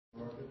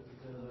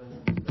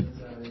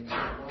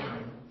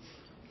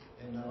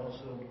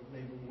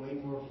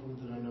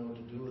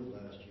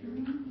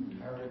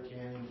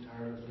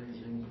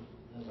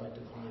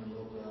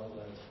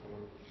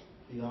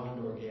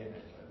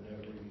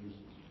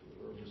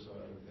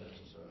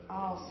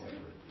Awesome.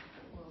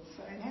 Well,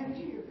 so, and how did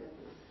you hear about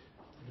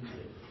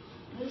this?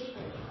 Newspaper.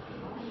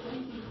 All right,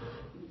 thank you.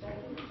 Thank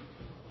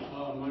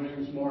you. My name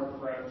is Mark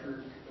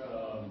Crabtree.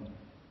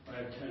 I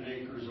have 10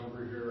 acres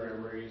over here. I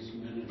raise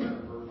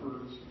miniature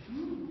Herefords,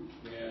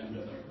 and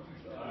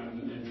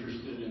I'm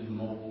interested in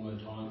mobile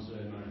Matanza,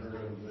 and I heard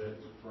of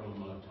it from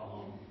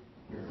Tom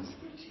here. Let's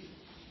get you.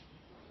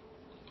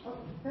 Oh,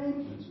 thank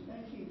you.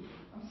 Thank you.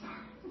 I'm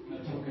sorry.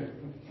 That's okay.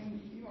 And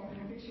you want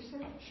to introduce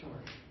yourself? Sure.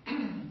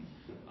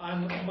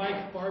 I'm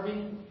Mike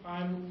Barbie.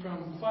 I'm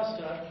from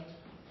Cuesta,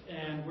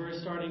 and we're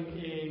starting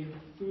a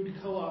food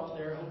co-op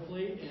there,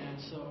 hopefully.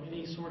 And so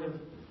any sort of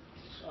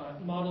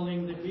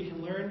modeling that we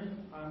can learn,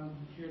 I'm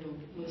here to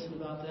listen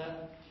about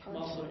that. I'm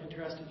also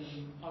interested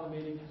in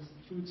automating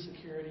food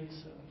security,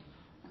 so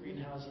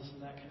greenhouses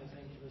and that kind of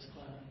thing for this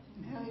climate.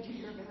 And how did you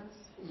hear about us?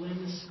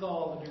 Lynn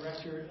Skull, the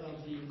director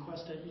of the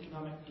Cuesta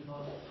Economic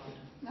Development Fund.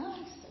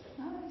 Nice,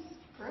 nice,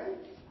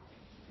 great.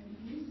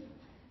 And you?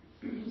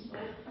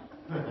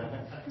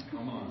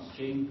 I'm a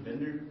chain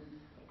vendor.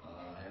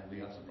 We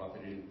have some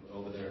property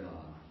over there in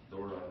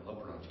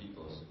upper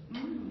Antitos.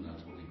 And that's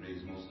what we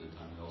graze most of the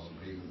time. We also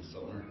graze in the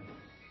summer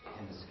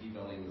in the ski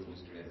valley with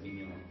Mr.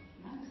 Herminio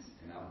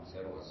and out in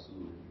Cerro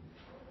Azul.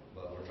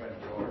 But we're trying to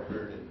grow our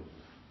herd and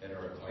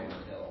better our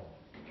clientele.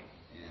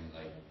 And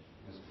like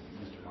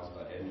Mr.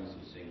 Mascareños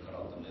was saying, cut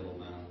out the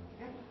middleman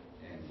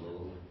and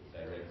go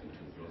directly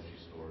to the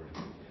grocery store.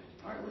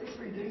 Or at least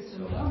reduce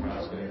So the number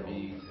that's of going to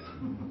bills. be,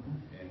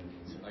 and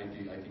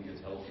I think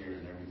it's healthier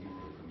and everything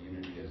for the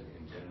community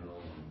in general.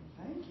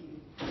 Thank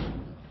you.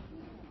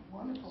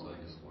 Wonderful. So I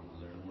just want to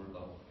learn more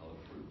about how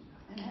it works.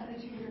 And how did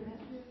you hear about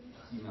this?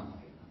 Email.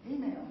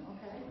 Email,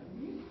 okay.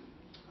 And you?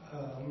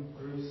 I'm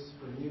Bruce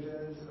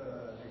Bermudez.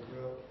 I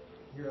grew up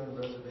here on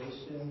the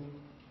reservation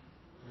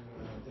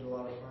and did a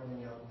lot of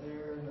farming out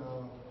there.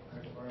 Now I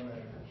farm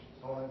at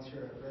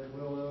volunteer at Red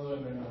Willow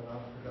and then went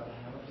off for Forgotten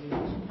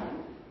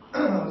Mountain.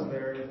 I was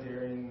there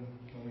during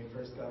when we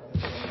first got the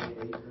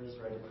 28 acres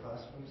right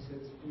across from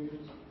Sid's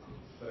Foods,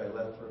 but I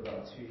left for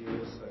about 2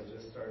 years, so I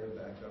just started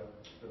back up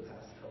the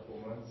past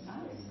couple months.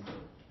 Nice. And,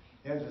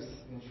 yeah, just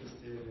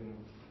interested in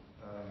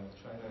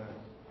trying to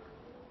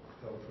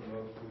help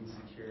promote food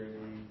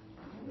security.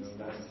 You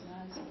know,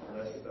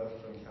 less stuff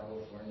from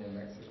California,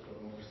 Mexico,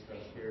 more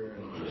stuff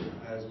here, and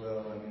as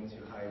well I'm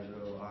into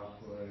hydro,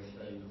 aqua, I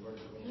studied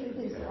horticulture.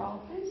 These are all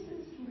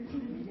pieces. We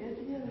can get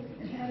together.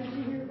 And how did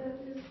you hear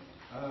about this?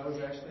 I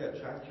was actually at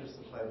Tractor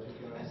Supply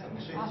picking up some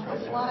chicks Off right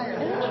the now. flyer.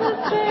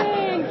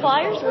 Interesting.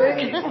 Flyers work.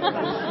 Right.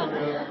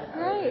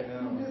 Right.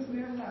 You just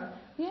never know.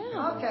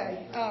 Yeah.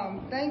 Okay.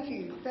 Thank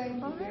you. Thank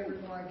you,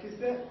 everyone, because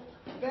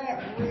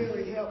that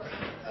really helps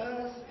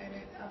us, and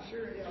I'm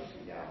sure it helps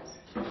you guys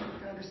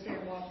to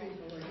understand why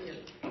people are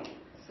here.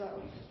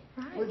 So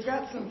we've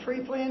got some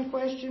pre-planned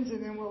questions,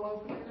 and then we'll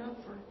open it up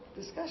for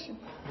discussion.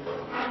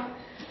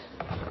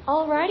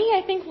 Alrighty,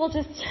 I think we'll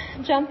just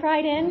jump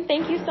right in.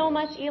 Thank you so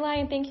much, Eli,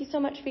 and thank you so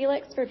much,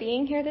 Felix, for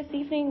being here this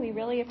evening. We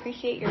really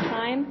appreciate your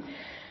time.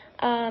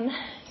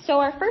 So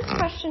our first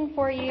question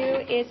for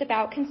you is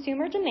about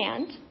consumer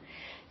demand.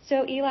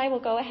 So Eli, we'll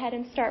go ahead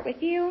and start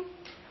with you.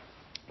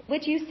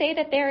 Would you say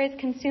that there is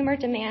consumer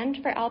demand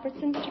for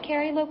Albertsons to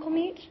carry local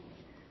meat?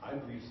 I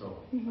believe so.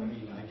 Mm-hmm. I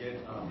mean, I get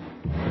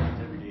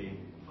every day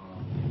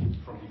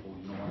from people,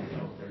 you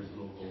know, there's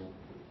local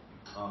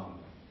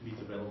meats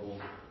available.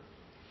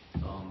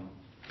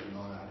 You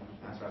know,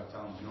 that's what I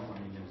tell them, I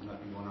mean, there's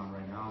nothing going on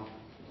right now.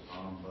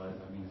 But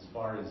I mean, as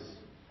far as,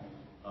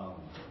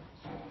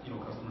 you know,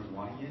 customers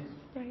wanting it,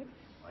 Right.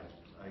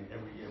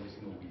 every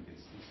single week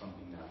it's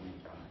something that we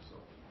encounter. So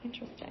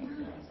Interesting.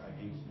 I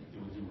think it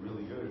would do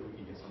really good if we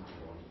could get something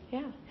going.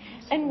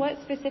 Yeah. And what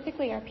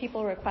specifically are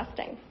people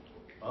requesting?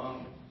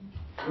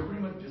 They're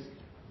pretty much just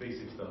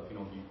basic stuff, you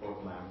know, beef,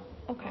 pork, lamb.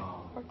 Okay.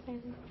 Pork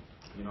lamb.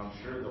 You know, I'm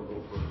sure they'll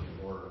go for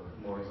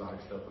more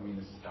exotic stuff. I mean,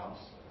 this is Taos.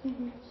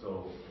 Mm-hmm.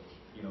 So,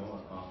 you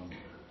know,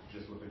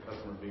 just with the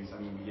customer base, I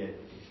mean, we get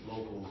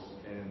locals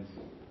and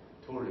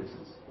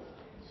tourists.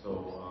 So,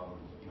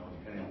 you know,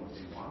 depending on what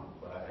they want,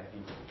 but I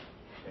think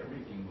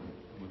everything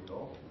would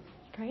go.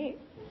 Great.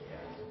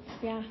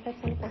 Yeah,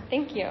 that's wonderful.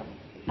 Thank you.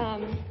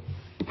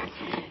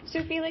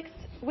 So Felix,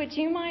 would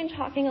you mind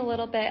talking a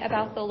little bit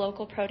about the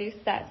local produce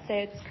that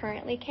SIDS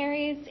currently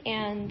carries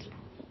and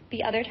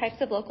the other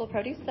types of local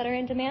produce that are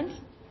in demand?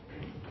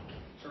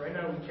 So right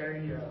now we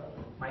carry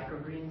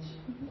microgreens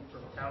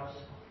from Taos.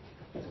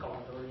 It's called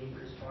 30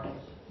 Acres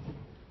Farms.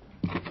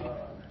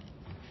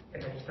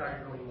 And then he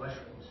started growing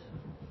mushrooms.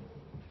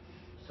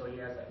 So he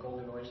has like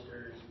golden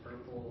oysters,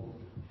 purple,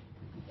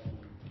 and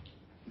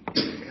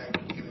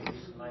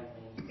light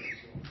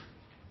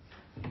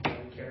and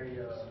we carry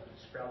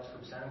sprouts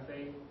from Santa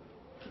Fe.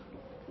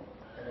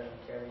 And then we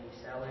carry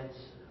salads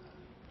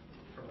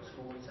from a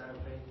school in Santa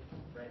Fe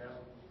right now.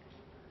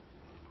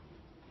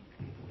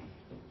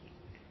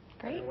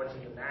 Great. And what's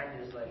in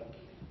demand is like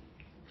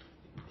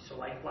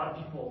a lot of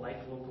people like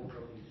local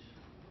produce.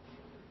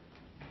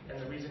 And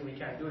the reason we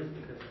can't do it is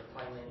because of the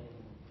climate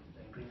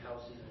and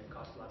greenhouses and it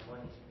costs a lot of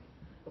money.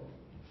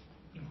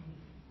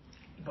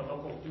 but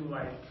local food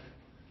like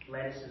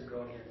lettuce is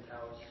grown here in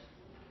Taos,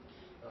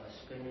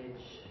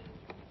 spinach,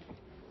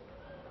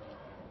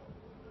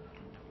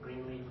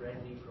 green leaf, red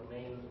leaf,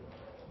 romaine.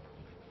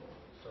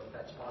 So if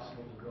that's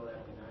possible to grow,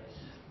 that'd be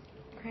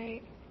nice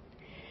Great.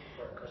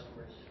 for our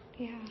customers.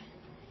 Yeah.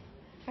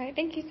 All right.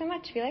 Thank you so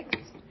much, Felix.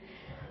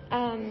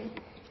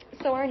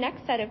 So our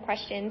next set of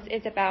questions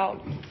is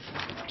about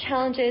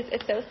challenges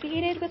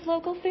associated with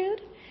local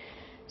food.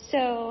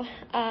 So,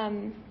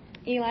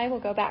 Eli, we'll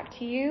go back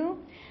to you.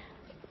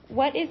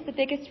 What is the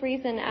biggest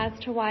reason as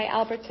to why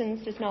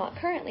Albertsons does not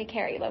currently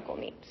carry local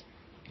meat?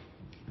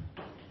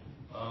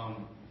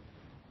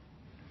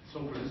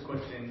 So for this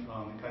question,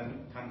 it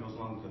kind of goes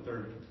along with the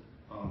third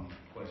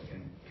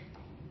question.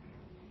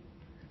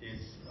 Is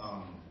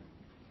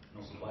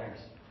no suppliers.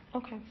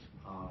 Okay.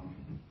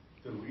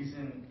 The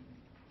reason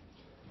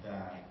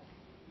that,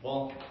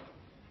 well,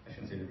 I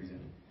shouldn't say the reason.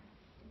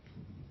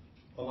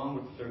 Along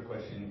with the third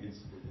question,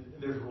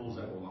 there's rules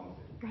that go along with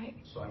it. Right.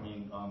 So I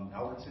mean,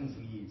 Albertsons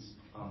needs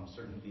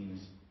certain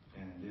things,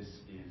 and this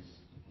is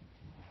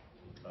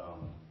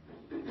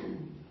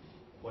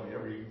what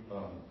every,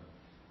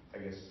 I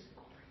guess,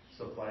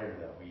 supplier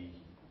that we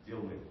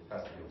deal with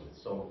has to deal with.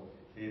 So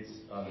it's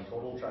the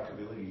total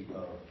trackability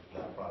of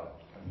that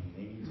product. I mean,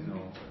 they need to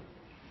know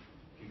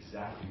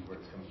exactly where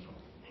it's coming from.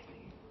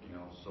 You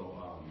know, so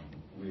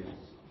with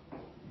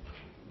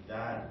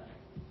that,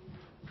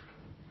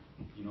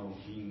 you know,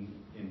 being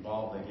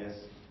involved, I guess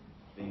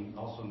they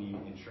also need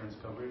insurance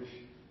coverage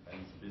as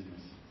a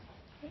business.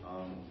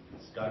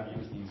 It's got to be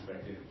USDA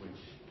inspected, which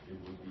it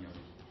would be,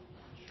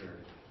 I'm sure.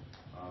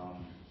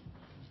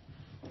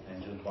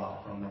 And just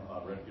bought from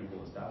a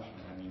reputable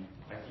establishment. I mean,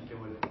 I think it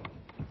would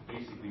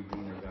basically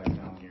bring their guys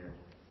down here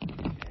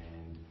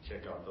and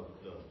check out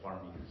the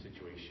farming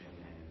situation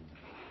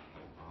and,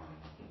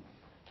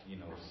 you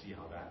know, see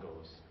how that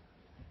goes.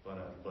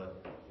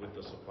 But with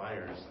the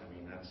suppliers, I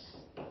mean,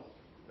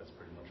 that's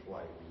pretty much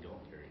why we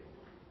don't carry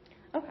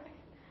it. Okay.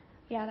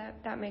 Yeah,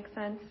 that makes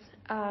sense.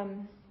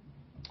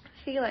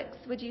 Felix,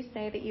 would you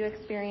say that you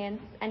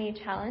experience any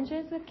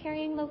challenges with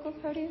carrying local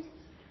produce?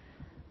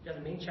 Yeah,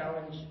 the main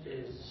challenge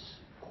is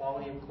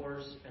quality, of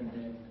course, and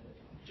then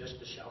just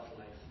the shelf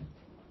life.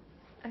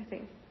 I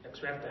see.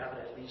 Because we have to have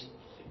it at least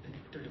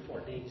 3 to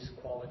 4 days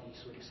quality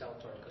so we can sell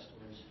it to our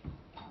customers.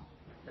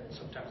 And then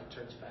sometimes it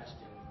turns fast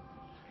and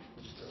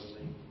we just throw it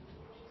away.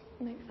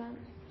 Makes sense.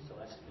 So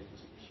that's the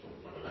biggest issue.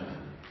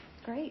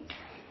 Great.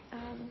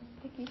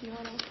 Vicki, do you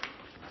want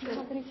to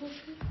have any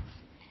questions?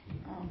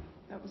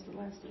 That was the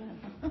last of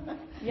them.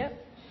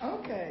 Yep.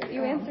 Okay.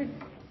 You answered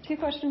 2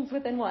 questions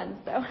within one,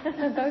 so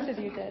both of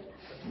you did.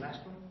 What's the last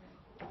one?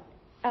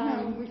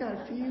 No, we got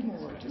a few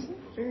more, just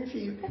very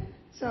few.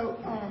 So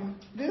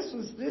this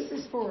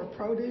is for a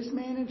produce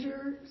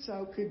manager.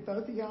 So could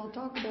both of y'all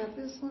talk about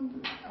this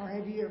one, or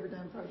have you ever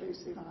done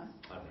produce, Eli?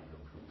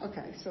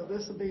 Okay, so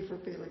this will be for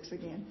Felix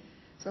again.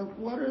 So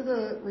what are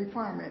the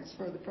requirements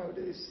for the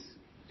produce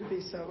to be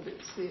sold at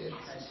SIDS?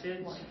 At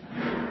SIDS?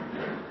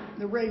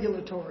 The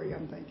regulatory,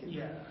 I'm thinking.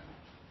 Yeah.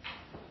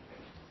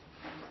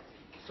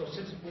 So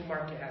since the food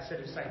market has set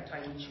aside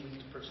time each week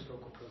to purchase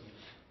local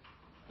produce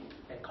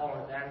and call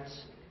in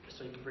advance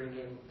so you can bring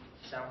in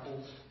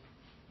samples.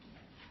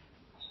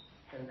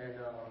 And then,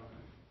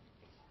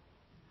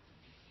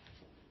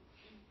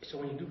 so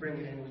when you do bring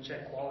it in, we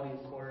check quality,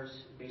 of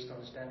course, based on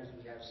the standards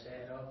we have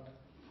set up.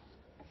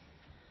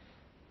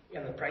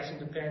 And the pricing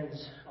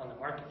depends on the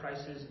market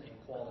prices and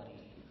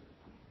quality.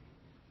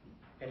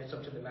 And it's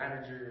up to the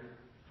manager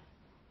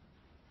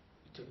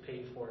to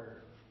pay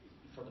for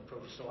the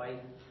produce.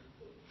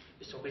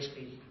 So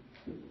basically,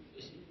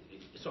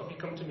 so if you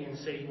come to me and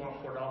say you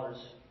want $4,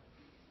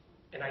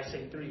 and I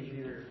say $3, you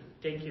either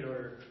take it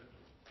or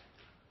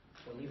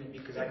leave it,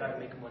 because I got to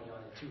make money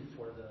on it too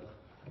for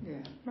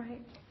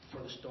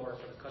the store,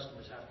 for the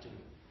customers have to,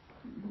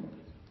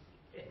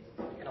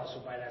 and also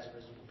buy it as a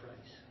reasonable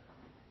price.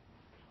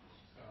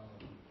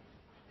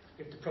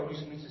 If the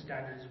produce meets the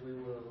standards, we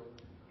will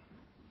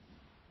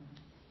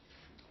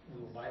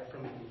buy it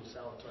from you, we will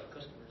sell it to our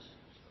customers.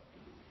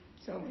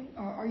 So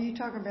are you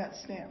talking about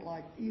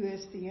like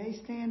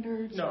USDA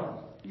standards?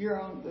 No. You're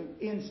on the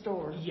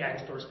in-store? Yeah,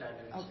 in-store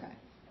standards. Okay.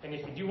 And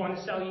if you do want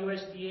to sell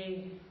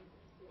USDA,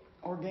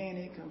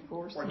 organic, of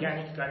course.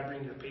 Organic, you got to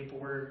bring your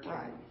paperwork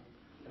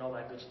and all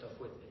that good stuff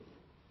with it.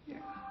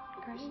 Yeah.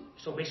 Great.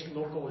 So basically,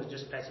 local is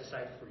just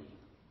pesticide free.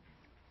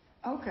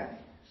 Okay.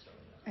 So,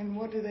 and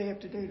what do they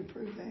have to do to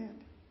prove that?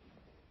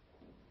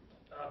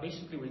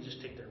 Basically, we just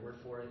take their word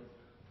for it.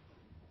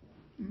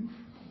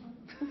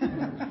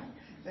 Mm-hmm.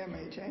 That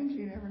may change.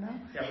 You never know.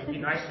 Yeah, it would be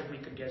nice if we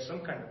could get some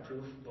kind of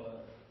proof,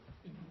 but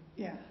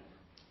yeah.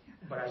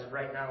 But as of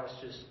right now, it's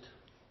just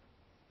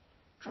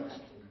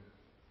trust.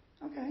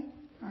 Okay.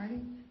 All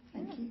righty.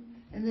 Thank you.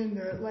 And then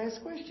the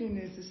last question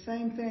is the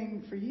same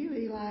thing for you,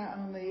 Eli,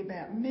 only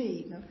about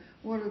meat. Now,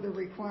 what are the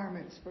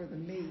requirements for the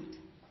meat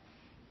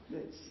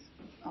that's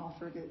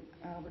offered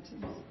at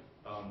Albertsons?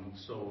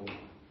 So,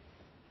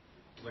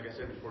 like I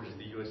said before, just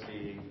the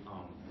USDA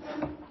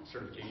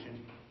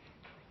certification.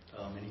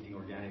 Anything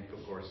organic,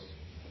 of course,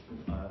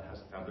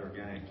 have the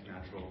organic,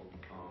 natural.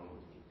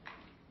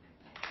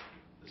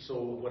 So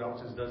what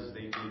Albertsons does is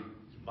they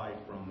buy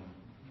from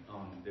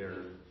their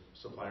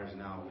suppliers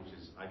now, which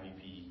is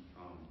IBP,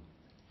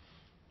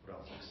 what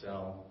else?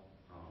 Excel,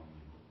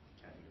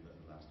 can't think of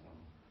the last one.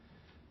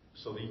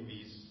 So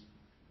these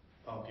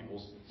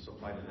people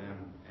supply to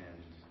them, and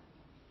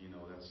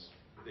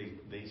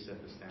they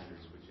set the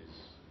standards, which is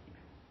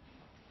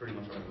pretty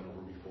much what I went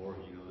over before.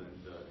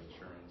 The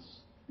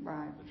insurance,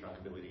 Right. the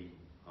trackability.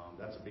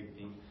 That's a big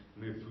thing.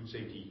 We have food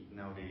safety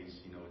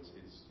nowadays.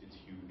 It's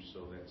huge.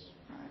 So that's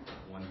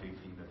one big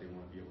thing that they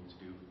want to be able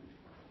to do.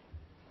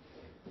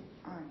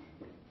 All right.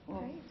 Well,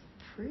 Great.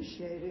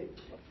 appreciate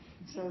it.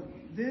 So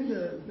then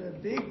the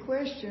big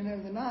question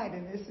of the night,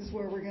 and this is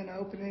where we're going to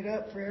open it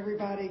up for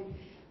everybody,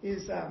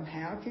 is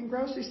how can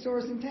grocery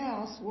stores in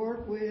Taos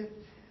work with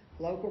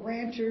local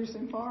ranchers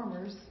and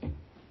farmers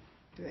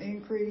to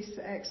increase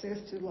access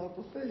to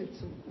local food?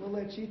 So we'll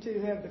let you two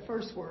have the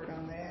first word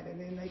on that, and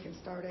then they can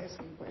start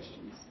asking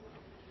questions.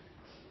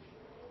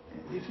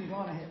 If you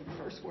want to have the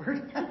first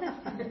word.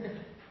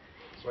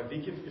 So I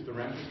think if the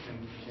ranchers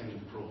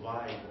can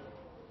provide,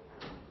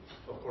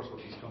 of course,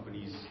 what these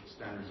companies'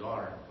 standards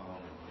are,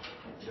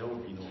 there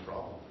would be no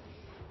problem.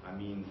 I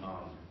mean,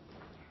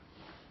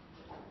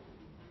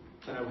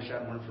 and I wish I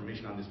had more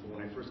information on this, but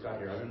when I first got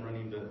here, I've been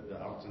running the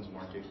Albertsons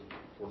market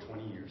for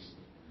 20 years.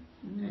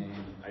 Mm-hmm. And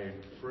I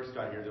first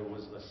got here, there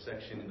was a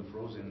section in the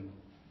frozen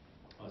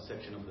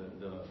section of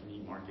the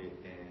meat market,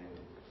 and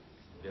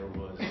there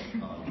was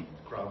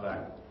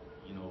cryovac,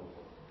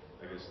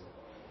 I guess,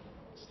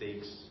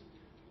 steaks.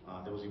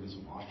 There was even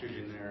some ostrich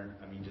in there.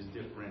 I mean, just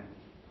different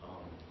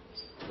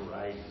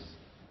varieties.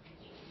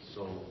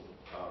 So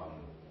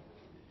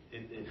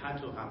it had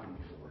to have happened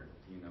before.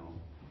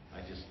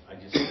 I just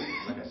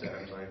like I said,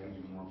 I'm sorry I couldn't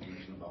give you more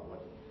information about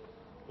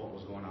what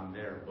was going on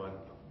there.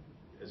 But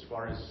as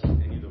far as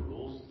any of the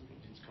rules,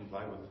 it's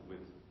comply with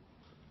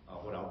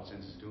what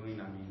Albertsons is doing.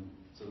 I mean,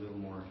 it's a little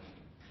more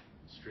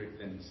strict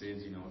than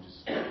SIDS.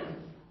 Just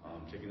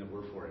taking the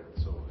word for it.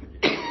 So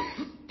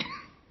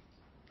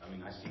I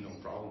mean, I see no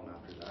problem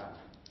after that.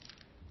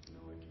 It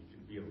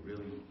could be a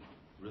really,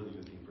 really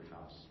good thing for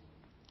Taos.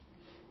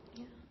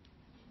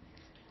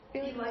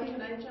 Eli,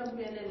 can I jump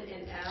in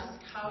and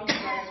ask how you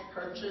guys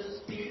purchase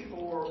beef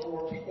or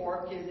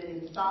pork? Is it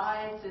in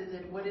sides?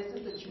 What is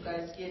it that you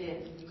guys get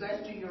in? You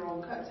guys do your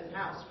own cuts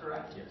in-house,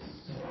 correct? Yes.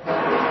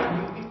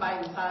 You buy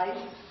in sides?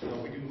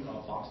 No, we do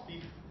box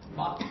beef.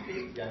 Box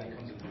beef? Yeah, and it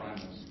comes in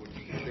primers, which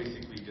is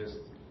basically just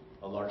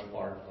a large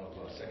part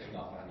of sectioned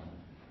off animal.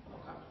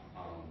 Okay.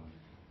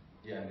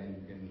 Yeah,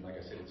 and like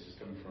I said, it's just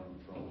coming from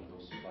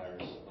those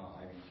suppliers,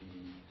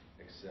 IBP,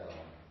 Excel,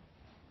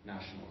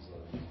 Nationals.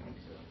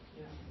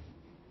 Yeah.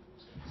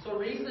 So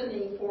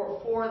reasoning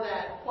for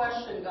that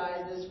question,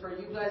 guys, is for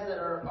you guys that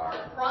are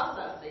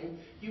processing,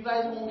 you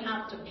guys won't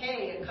have to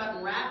pay a cut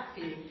and rack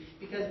fee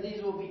because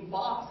these will be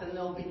boxed and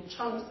there'll be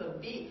chunks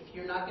of beef.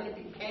 You're not going to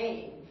be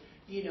paying,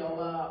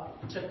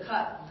 to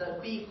cut the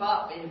beef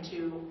up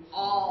into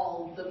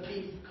all the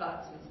beef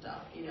cuts and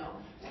stuff,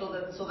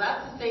 So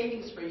that's the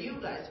savings for you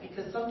guys,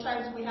 because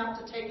sometimes we have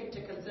to take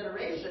into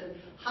consideration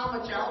how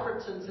much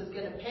Albertsons is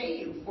going to pay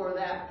you for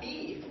that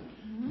beef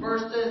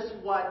versus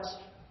what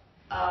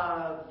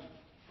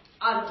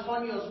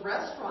Antonio's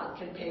restaurant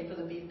can pay for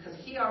the beef, because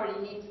he already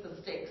needs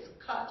the steaks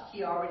cut.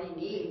 He already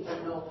needs,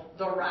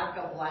 the rack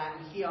of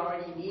lamb. He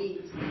already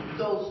needs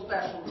those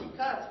specialty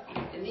cuts,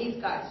 and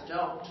these guys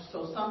don't.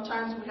 So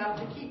sometimes we have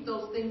to keep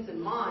those things in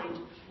mind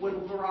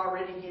when we're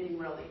already getting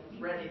really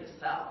ready to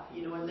sell.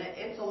 And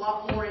it's a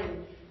lot more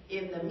in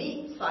the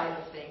meat side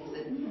of things.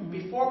 And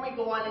before we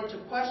go on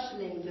into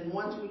questionings, and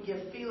once we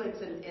give Felix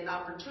an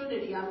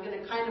opportunity, I'm going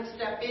to kind of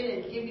step in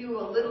and give you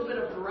a little bit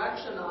of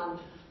direction on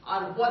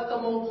what the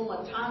mobile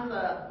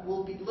matanza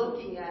will be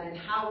looking at and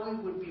how we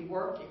would be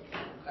working.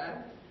 Okay?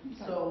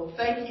 So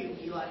thank you,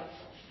 Eli.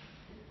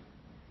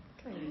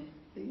 Okay,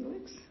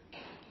 Felix?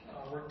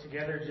 Work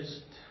together,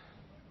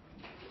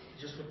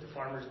 just with the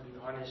farmers, being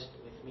honest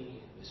with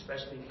me,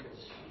 especially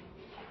because,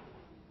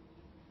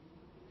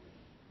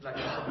 like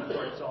I said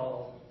before, it's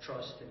all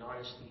trust and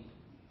honesty.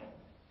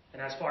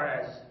 And as far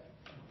as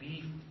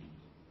beef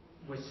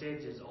with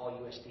SIDS, is all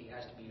USD. It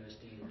has to be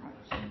USD.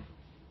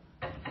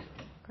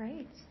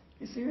 Great.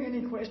 Is there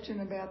any question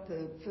about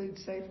the food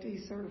safety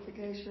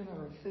certification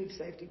or food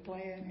safety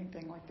plan,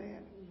 anything like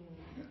that?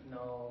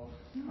 No.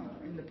 No,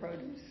 in the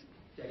produce?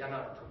 Yeah,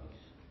 not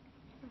produce.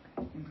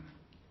 Okay.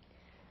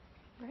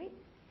 Great.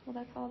 Well,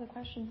 that's all the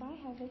questions I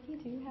have. Vicki,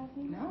 do you have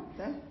any? No,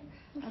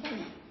 I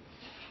think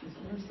Ms.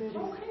 Mercedes.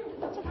 Okay,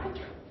 that's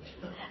okay.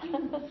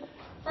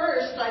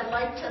 First, I'd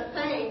like to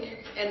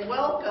thank and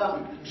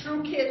welcome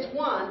True Kids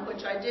One,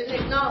 which I didn't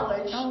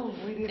acknowledge. Oh,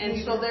 we didn't.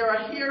 And so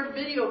they're here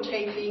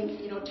videotaping,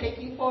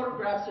 taking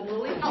photographs and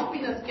really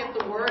helping us get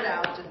the word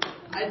out. And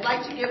I'd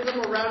like to give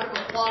them a round of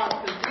applause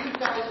because these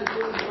guys are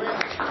doing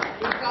great.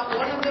 We've got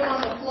one of them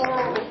on the floor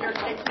over here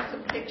taking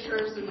some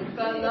pictures, and we've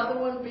got another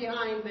one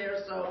behind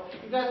there. So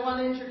you guys want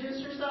to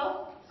introduce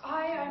yourself?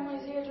 Hi, I'm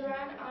Isaiah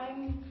Duran.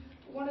 I'm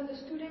one of the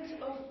students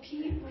of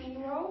P.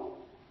 Monroe.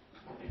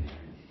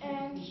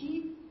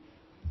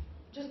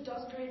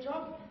 does a great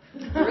job.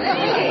 Great.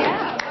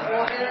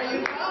 Well, there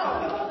you go.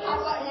 How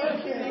about you,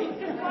 Kitty?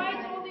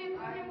 Provides all the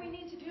equipment we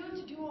need to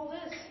do all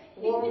this.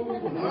 Well,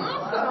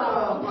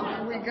 awesome.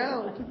 Here we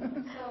go.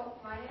 So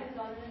my name is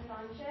Donovan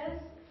Sanchez,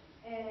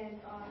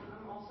 and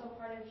I'm also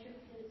part of True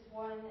Kids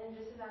 1, and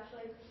this is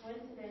actually a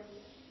coincidence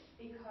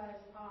because,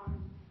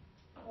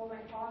 my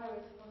father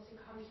was supposed to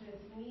come to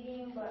this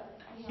meeting, but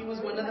He was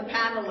one of the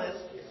panelists.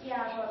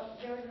 Yeah, but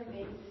there was a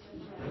babysitter for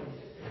my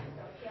sister,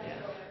 so he had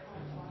to go back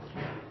home to watch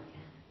her.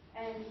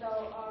 And so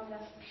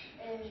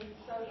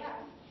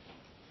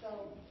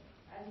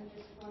I'm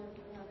just one of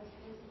another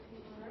student in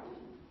the room.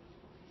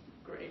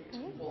 Great.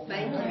 Well,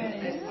 thank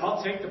you.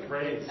 I'll take the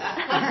praise.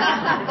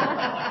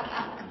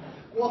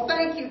 Well,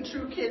 thank you,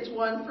 True Kids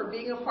 1, for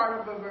being a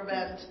part of our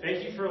event.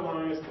 Thank you for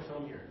allowing us to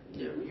film here.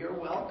 You're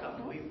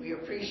welcome. We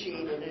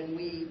appreciate it, and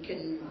we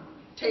can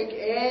take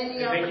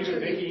any Thank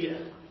opportunity. you to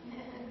Vicky,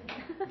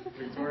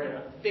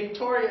 Victoria.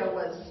 Victoria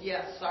was,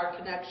 yes, our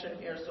connection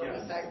here, so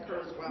Yes. we thank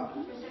her as well.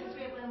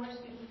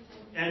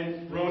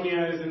 And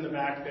Ronia is in the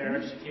back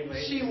there. She came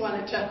late. She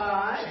wanted to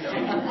hide. She's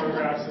taking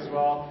photographs as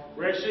well.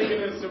 We're actually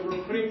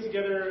we're putting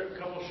together a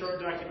couple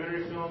short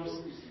documentary films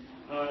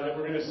that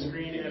we're going to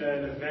screen at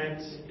an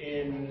event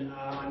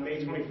on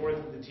May 24th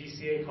at the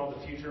TCA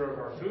called The Future of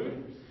Our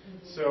Food.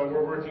 So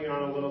we're working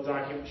on a little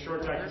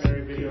short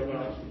documentary video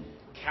about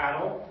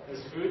cattle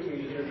as food.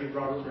 We interviewed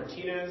Robert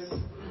Martinez.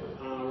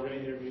 We're going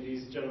to interview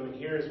these gentlemen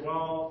here as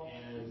well,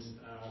 and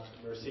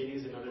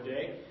Mercedes another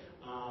day.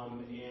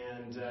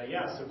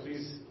 So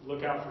please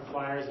look out for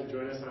flyers and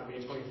join us on May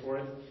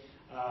 24th.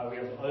 We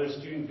have other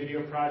student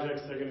video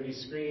projects that are going to be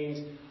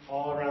screened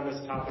all around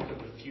this topic of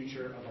the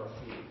future of our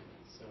food.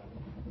 So,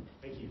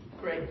 thank you.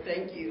 Great,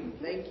 thank you.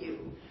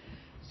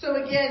 So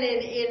again,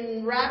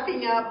 in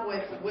wrapping up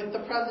with the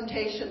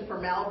presentation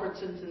from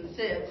Albertsons and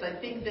SIDS, I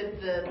think that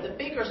the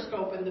bigger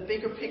scope and the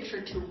bigger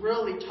picture to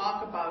really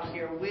talk about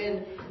here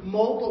when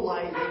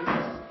mobilizing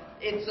this,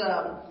 it's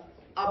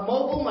a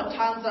mobile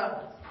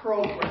Matanza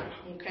program.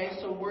 Okay,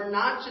 so we're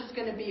not just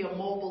going to be a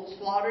mobile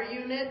slaughter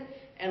unit,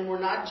 and we're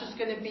not just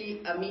going to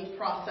be a meat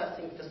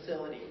processing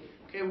facility.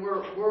 Okay,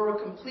 we're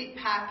a complete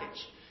package.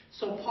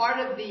 So part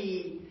of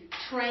the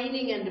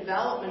training and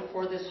development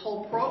for this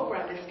whole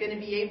program is going to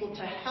be able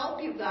to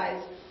help you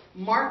guys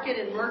market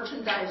and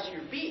merchandise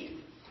your beef.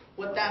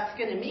 What that's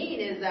going to mean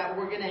is that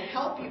we're going to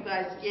help you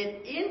guys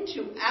get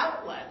into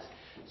outlets.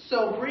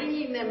 So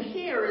bringing them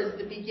here is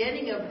the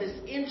beginning of this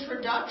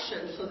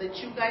introduction so that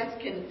you guys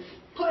can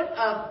put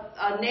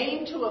a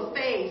name to a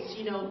face.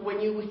 When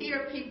you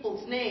hear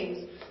people's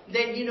names,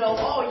 then he's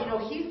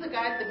the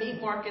guy at the meat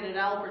market at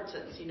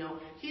Albertsons.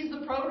 He's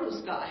the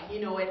produce guy,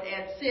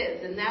 at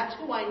SIDS, and that's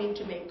who I need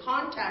to make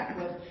contact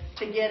with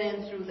to get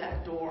in through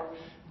that door.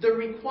 The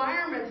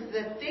requirements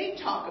that they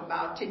talk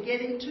about to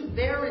get into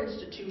their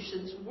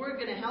institutions, we're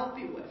going to help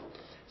you with.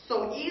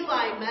 So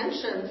Eli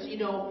mentions,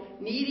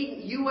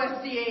 needing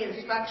USDA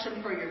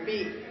inspection for your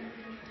beef.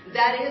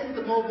 That is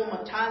the mobile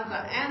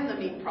Matanza and the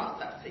meat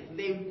processing.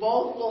 They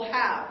both will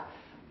have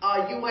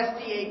a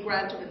USDA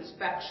grant of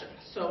inspection.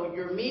 So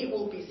your meat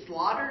will be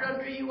slaughtered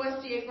under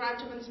USDA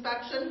grant of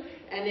inspection,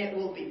 and it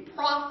will be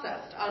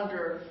processed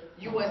under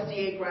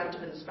USDA grant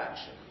of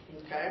inspection.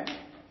 Okay?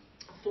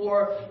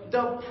 For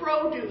the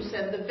produce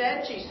and the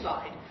veggie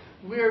side,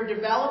 we're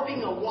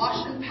developing a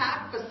wash and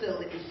pack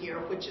facility here,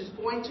 which is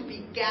going to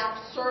be GAP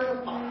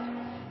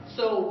certified.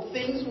 So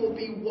things will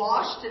be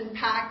washed and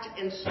packed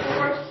and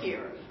stored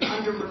here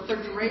under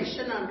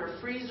refrigeration, under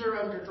freezer,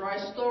 under dry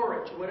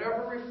storage,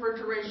 whatever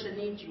refrigeration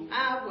needs you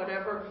have,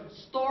 whatever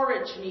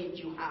storage needs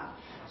you have.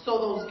 So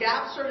those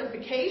GAP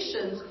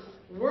certifications,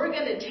 we're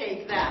going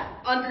to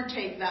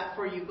undertake that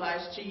for you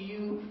guys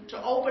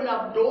to open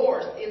up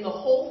doors in the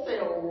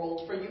wholesale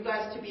world for you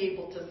guys to be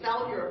able to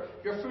sell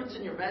your fruits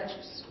and your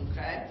veggies,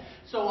 okay?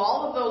 So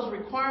all of those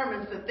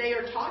requirements that they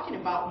are talking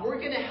about, we're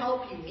going to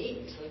help you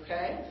meet,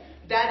 okay?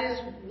 That is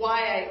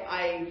why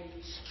I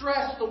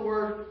stress the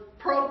word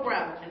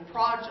program and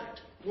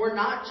project. We're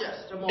not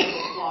just a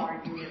mobile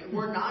slaughter unit.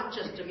 We're not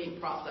just a meat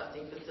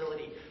processing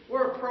facility.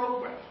 We're a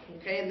program,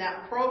 okay? And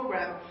that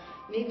program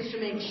needs to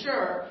make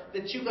sure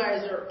that you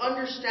guys are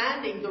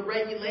understanding the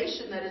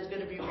regulation that is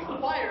going to be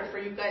required for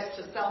you guys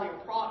to sell your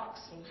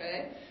products,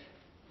 okay?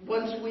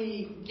 Once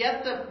we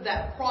get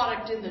that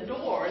product in the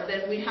door,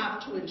 then we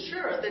have to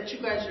ensure that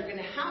you guys are going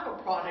to have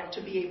a product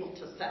to be able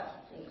to sell,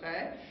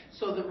 okay?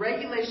 So the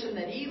regulation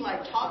that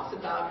Eli talks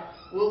about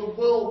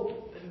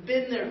will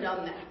been there,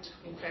 done that,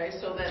 okay?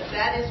 So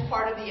that is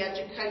part of the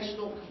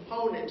educational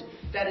component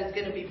that is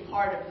going to be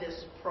part of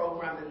this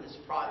program and this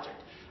project.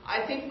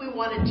 I think we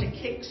wanted to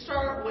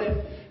kickstart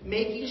with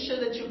making sure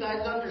that you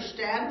guys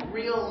understand,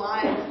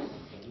 realize,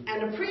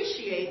 and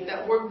appreciate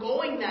that we're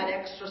going that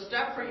extra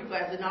step for you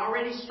guys and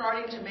already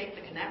starting to make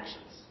the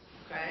connections,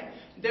 okay?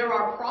 There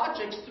are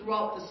projects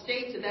throughout the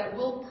state that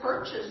will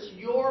purchase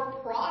your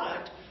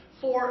product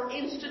for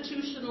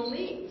institutional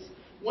needs.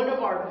 One of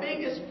our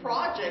biggest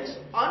projects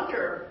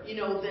under,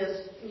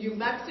 this New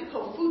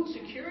Mexico Food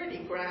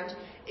Security Grant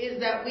is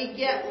that we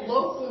get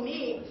local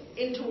meat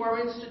into our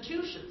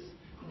institutions.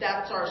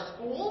 That's our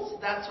schools,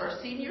 that's our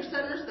senior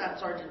centers,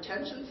 that's our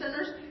detention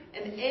centers,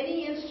 and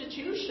any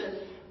institution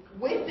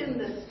within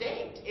the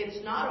state.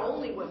 It's not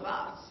only with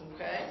us,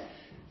 okay?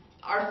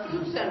 Our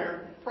food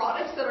center,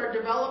 products that are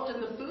developed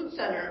in the food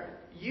center,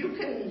 you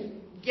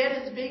can get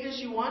as big as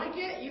you want to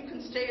get, you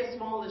can stay as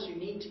small as you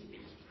need to be,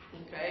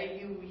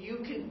 okay? You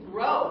can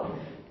grow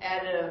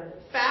at a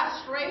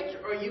fast rate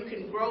or you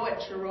can grow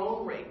at your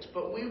own rate,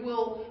 but we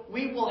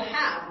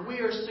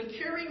are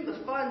securing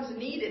the funds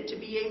needed to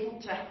be able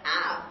to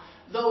have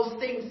those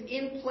things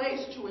in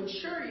place to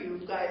ensure you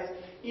guys,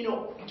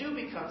 do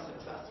become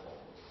successful.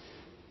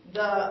 The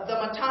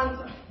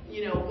Matanza,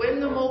 when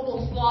the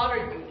mobile slaughter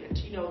unit,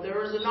 there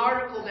was an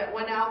article that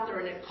went out there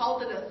and it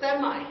called it a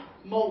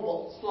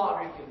semi-mobile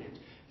slaughter unit.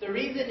 The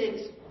reason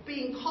it's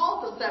being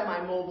called a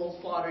semi-mobile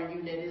slaughter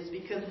unit is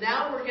because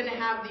now we're going to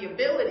have the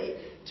ability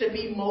to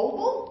be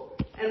mobile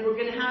and we're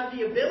going to have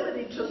the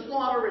ability to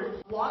slaughter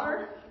in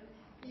slaughter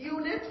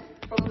unit.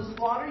 From the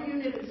slaughter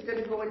unit, it's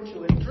going to go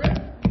into a drip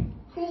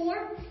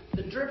cooler.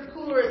 The drip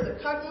cooler is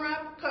a cut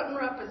and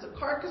wrap is a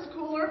carcass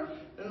cooler,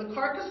 and the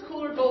carcass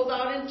cooler goes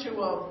out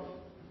into a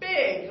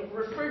big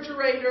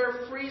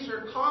refrigerator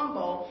freezer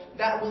combo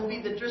that will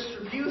be the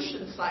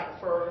distribution site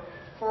for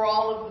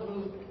all of the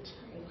movement.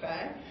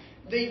 Okay?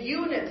 The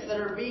units that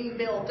are being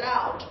built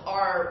out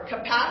are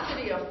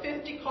capacity of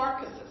 50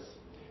 carcasses.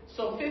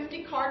 So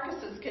 50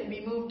 carcasses can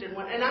be moved in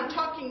one, and I'm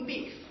talking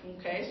beef,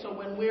 okay? So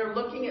when we're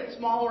looking at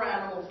smaller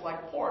animals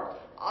like pork,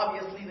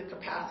 obviously the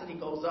capacity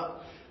goes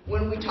up.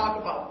 When we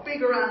talk about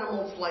bigger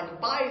animals like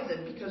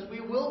bison, because we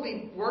will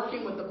be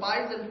working with the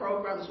bison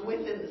programs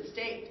within the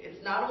state,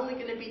 it's not only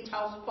going to be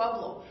Taos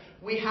Pueblo.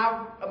 We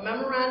have a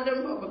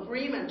memorandum of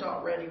agreement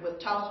already with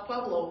Taos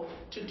Pueblo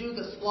to do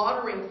the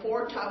slaughtering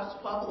for Taos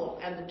Pueblo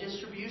and the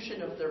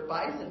distribution of their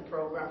bison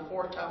program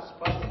for Taos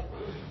Pueblo.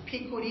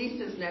 Picuris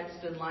is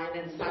next in line,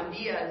 and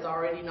Sandia is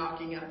already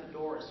knocking at the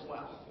door as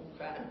well.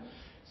 Okay?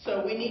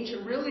 So we need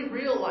to really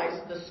realize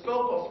the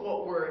scope of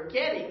what we're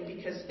getting,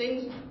 because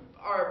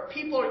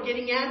people are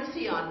getting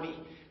antsy on me.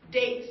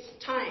 Dates,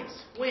 times,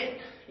 when,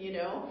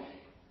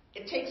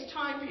 It takes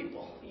time,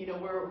 people.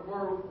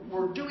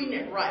 We're doing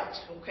it right,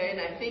 okay?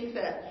 And I think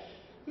that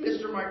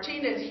Mr.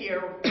 Martinez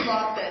here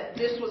thought that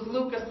this was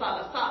Lucas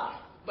Salazar,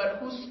 but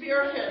who's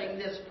spearheading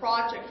this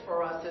project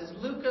for us is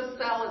Lucas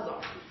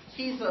Salazar.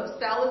 He's of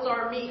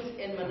Salazar Meats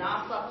in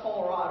Manassa,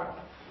 Colorado.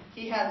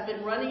 He has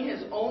been running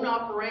his own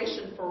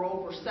operation for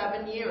over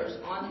 7 years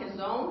on his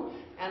own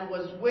and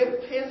was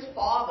with his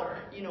father,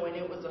 and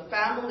it was a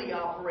family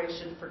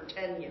operation for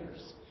 10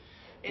 years.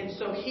 And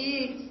so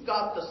he's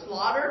got the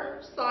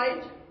slaughter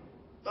side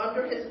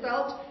under his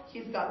belt.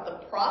 He's got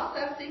the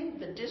processing,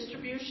 the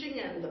distribution,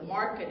 and the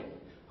marketing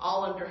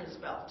all under his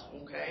belt,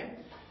 okay?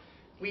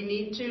 We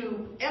need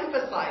to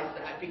emphasize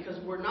that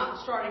because we're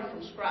not starting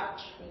from scratch,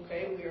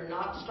 okay? We are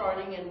not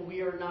starting and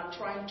we are not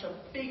trying to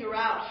figure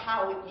out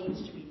how it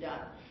needs to be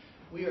done.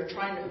 We are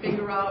trying to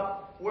figure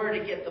out where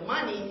to get the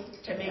money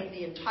to make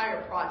the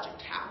entire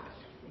project happen,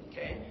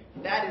 okay?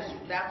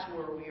 That's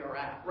where we are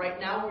at. Right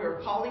now we are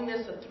calling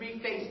this a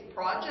 3-phase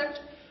project.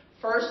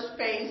 First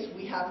phase,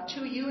 we have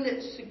 2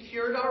 units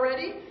secured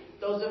already.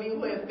 Those of you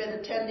who have been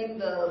attending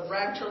the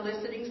rancher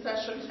listening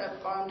sessions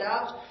have found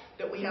out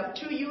that we have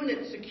 2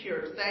 units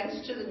secured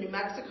thanks to the New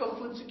Mexico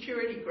Food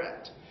Security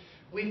Grant.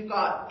 We've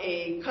got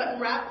a cut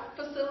and wrap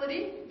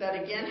facility that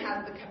again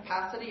has the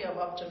capacity of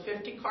up to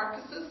 50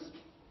 carcasses.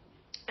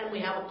 And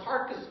we have a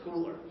carcass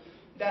cooler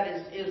that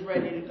is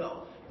ready to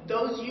go.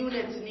 Those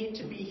units need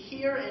to be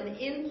here and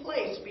in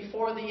place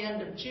before the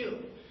end of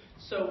June.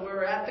 So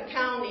we're at the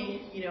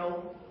county,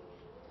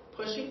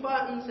 pushing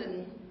buttons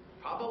and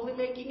probably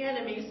making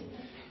enemies,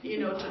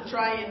 to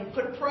try and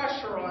put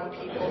pressure on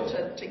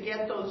people to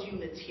get those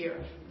units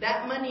here.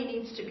 That money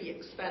needs to be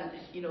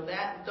expended.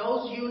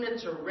 Those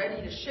units are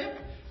ready to ship,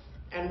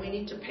 and we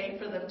need to pay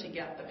for them to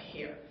get them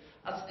here.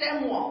 A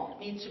stem wall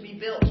needs to be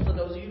built for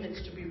those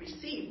units to be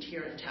received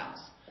here in Taos.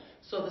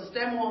 So the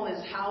stem wall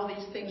is how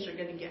these things are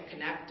going to get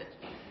connected.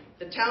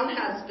 The town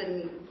has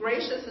been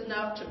gracious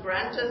enough to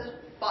grant us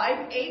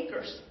 5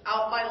 acres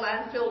out by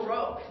Landfill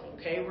Road.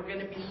 Okay, we're going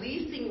to be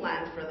leasing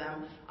land for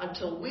them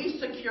until we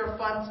secure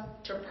funds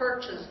to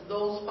purchase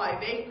those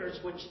 5 acres,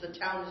 which the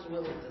town is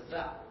willing to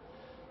sell.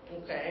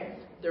 Okay,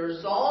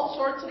 there's all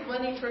sorts of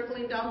money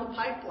trickling down the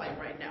pipeline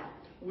right now.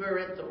 We're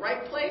at the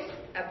right place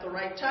at the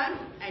right time,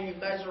 and you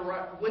guys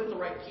are with the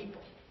right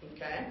people.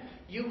 Okay,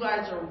 you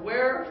guys are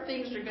where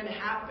things are going to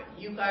happen.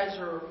 You guys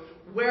are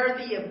where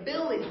the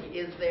ability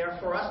is there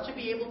for us to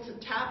be able to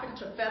tap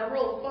into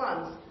federal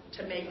funds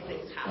to make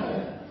things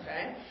happen.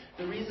 Okay,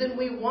 the reason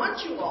we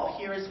want you all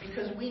here is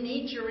because we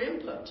need your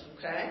input.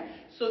 Okay,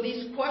 so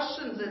these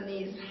questions and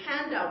these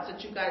handouts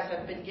that you guys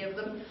have been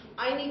given,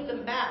 I need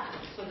them back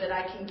so that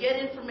I can get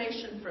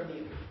information from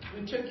you.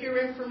 We took your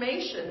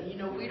information.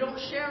 We don't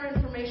share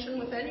information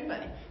with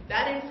anybody.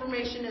 That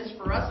information is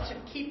for us to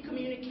keep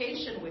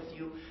communication with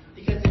you,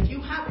 because if you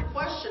have a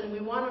question,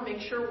 we want to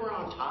make sure we're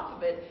on top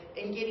of it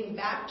and getting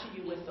back to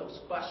you with those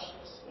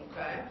questions.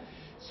 Okay,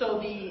 so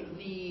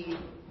the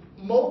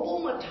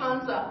Mobile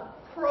Matanza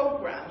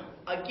program,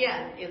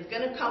 again, is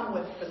going to come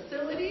with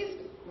facilities,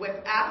 with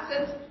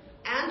assets,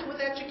 and with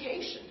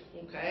education,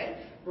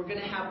 okay? We're going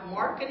to have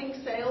marketing,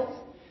 sales.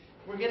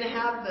 We're going to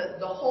have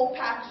the whole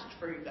package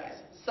for you guys.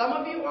 Some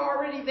of you are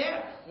already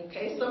there,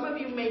 okay? Some of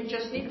you may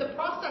just need the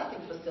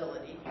processing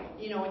facility,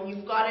 and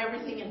you've got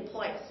everything in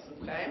place,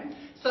 okay?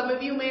 Some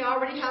of you may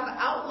already have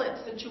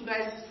outlets that you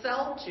guys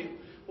sell to.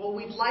 Well,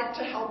 we'd like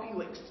to help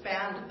you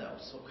expand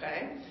those,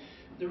 okay?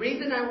 The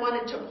reason I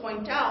wanted to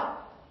point out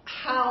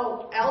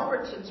how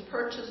Albertsons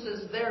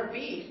purchases their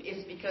beef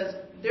is because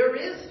there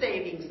is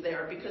savings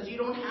there, because you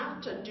don't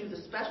have to do the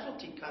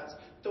specialty cuts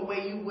the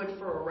way you would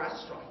for a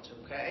restaurant,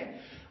 okay?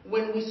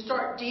 When we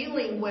start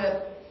dealing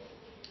with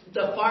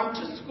the farm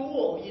to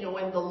school,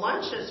 and the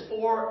lunches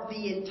for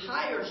the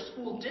entire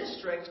school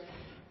district,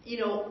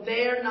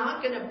 they're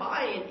not going to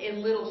buy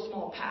in little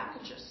small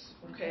packages,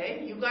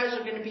 okay? You guys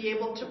are going to be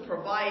able to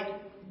provide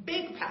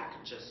big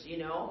packages,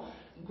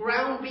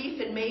 ground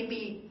beef in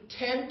maybe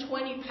 10,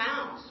 20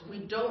 pounds. We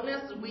don't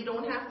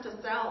have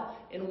to sell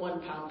in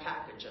 1 pound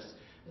packages.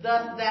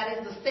 Thus, that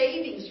is the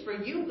savings for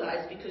you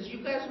guys, because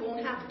you guys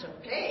won't have to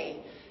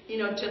pay,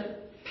 to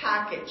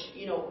package,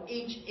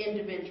 each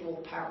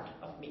individual pound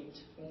of meat,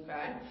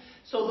 okay?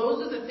 So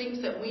those are the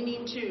things that we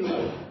need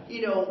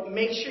to,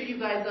 make sure you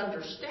guys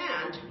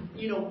understand,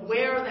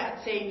 where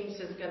that savings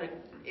is going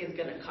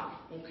to come,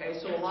 okay?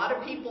 So a lot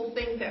of people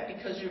think that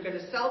because you're going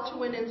to sell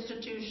to an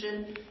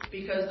institution,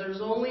 because there's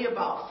only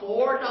about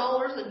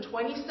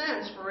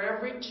 $4.20 for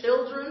every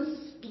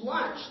children's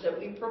lunch that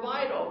we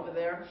provide over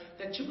there,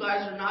 that you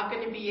guys are not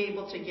going to be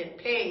able to get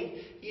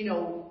paid,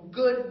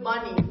 good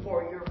money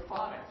for your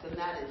products, and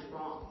that is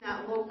wrong.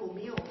 That local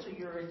meal to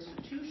your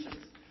institutions.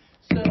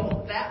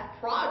 So that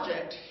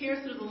project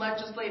here through the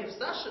legislative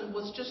session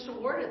was just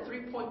awarded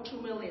 $3.2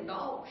 million.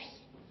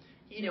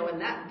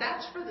 And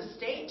that's for the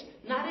state.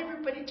 Not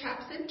everybody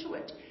taps into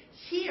it.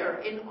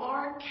 Here in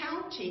our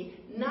county,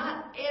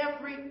 not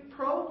every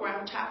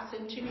program taps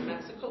into New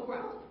Mexico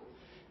Ground.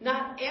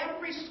 Not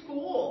every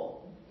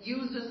school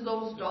uses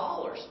those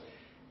dollars.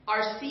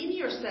 Our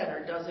senior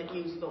center doesn't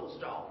use those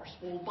dollars.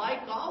 Well,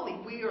 by golly,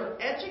 we are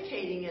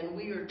educating and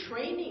we are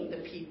training the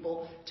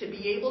people to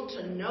be able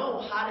to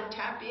know how to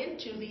tap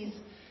into these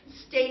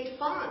state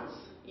funds.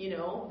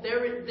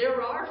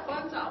 There are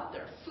funds out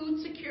there.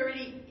 Food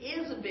security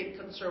is a big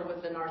concern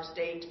within our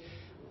state.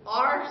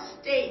 Our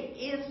state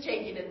is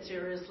taking it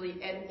seriously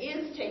and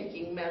is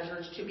taking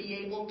measures to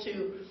be able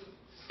to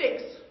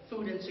fix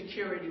food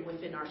insecurity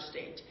within our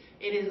state.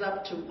 It is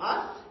up to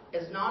us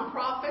as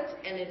nonprofits,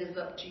 and it is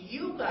up to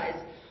you guys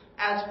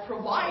as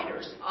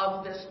providers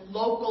of this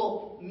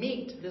local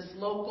meat, this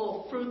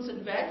local fruits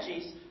and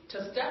veggies,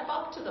 to step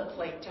up to the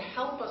plate, to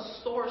help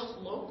us source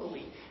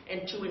locally,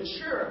 and to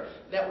ensure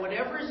that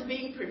whatever is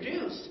being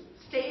produced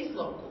stays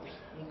locally,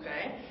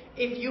 okay?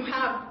 If you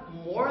have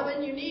more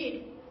than you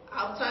need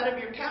outside of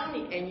your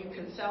county and you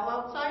can sell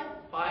outside,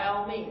 by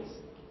all means.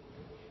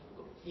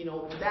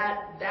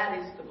 That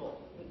is the goal,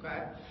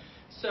 okay?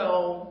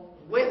 So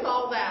with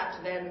all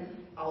that, then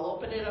I'll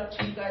open it up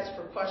to you guys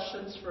for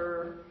questions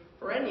for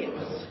any of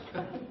us.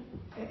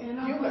 And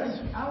I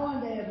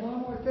wanted to add one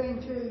more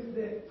thing too,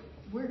 that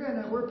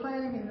we're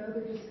planning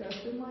another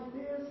discussion like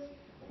this.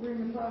 We're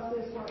in the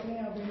process right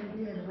now of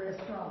interviewing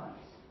restaurants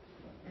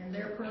and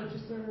their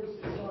purchasers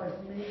as far as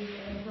meat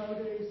and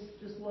produce,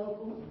 just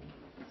local.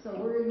 So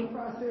we're in the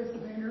process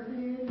of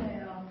interviewing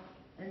now,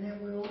 and then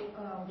we'll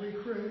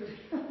recruit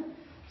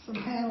some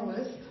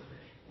panelists.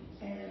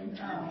 And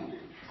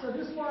so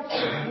just watch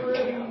it.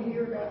 Wherever you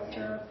hear about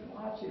stuff,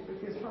 watch it,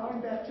 because probably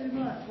in about 2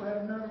 months we'll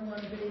have another one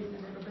of these,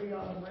 and it'll be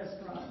on the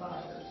restaurant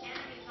buyers.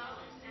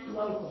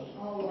 Local,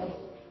 all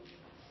local.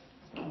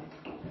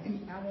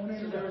 And I want to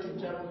interrupt you,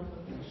 John.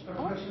 A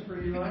question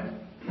for Eli.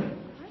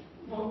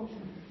 Well,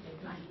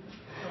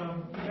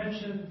 you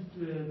mentioned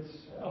that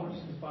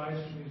Albertsons buys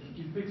from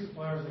these big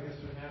suppliers, I guess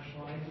they're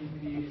national,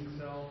 ITP,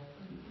 Excel.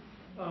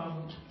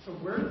 So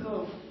where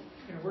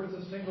does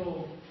a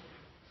single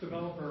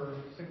developer,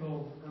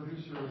 single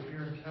producer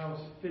here in Taos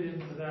fit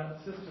into that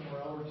system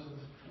where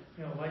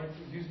Albertsons, like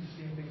is used to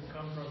seeing things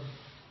come from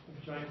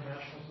a giant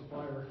national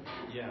supplier?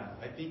 Yeah,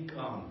 I think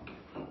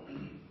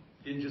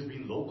it just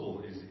being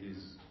local is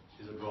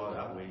a draw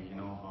that way.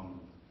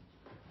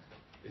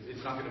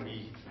 It's not going to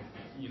be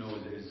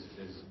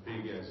as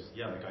big as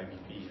like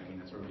IBP. I mean,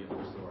 that's where we get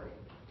most of our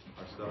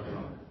stuff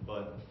from.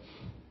 But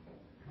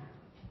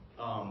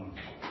well,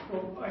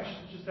 I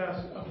should just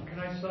ask, can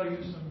I sell you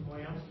some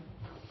land?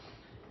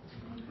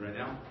 Right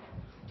now?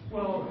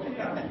 Well,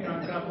 yeah,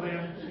 I've got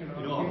land, being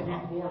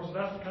born. So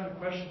that's the kind of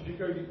question.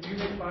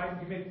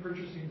 You make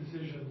purchasing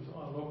decisions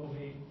on local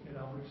meat in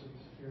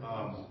Albertsons here.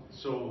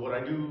 So what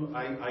I do,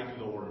 I do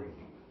the ordering.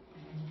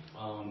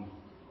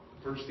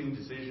 Purchasing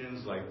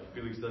decisions like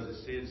Felix does at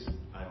SIDS,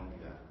 I don't do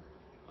that.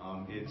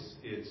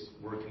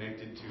 We're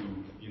connected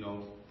to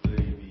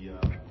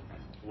the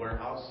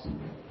warehouse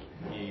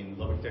in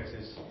Lubbock,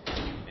 Texas,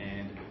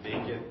 and they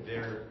get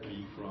their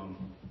meat from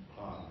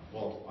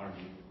our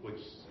meat,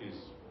 which is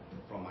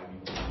from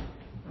IBP,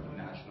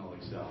 National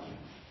Excel.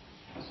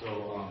 So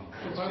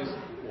It's If just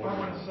I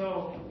want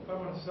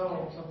to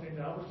sell something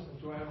to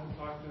Albertsons, do I have to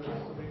talk to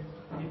somebody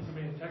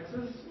in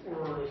Texas,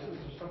 or is there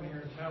somebody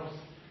here in Taos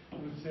who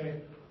would say,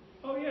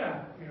 oh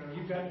yeah,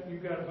 you've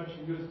got a bunch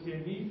of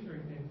USDA meat, or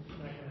and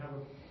I can have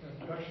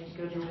a production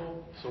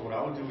schedule. So what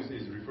I would do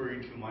is refer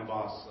you to my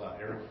boss,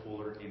 Eric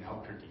Fuller in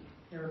Albuquerque.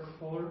 Eric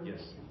Fuller?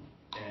 Yes.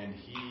 And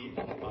he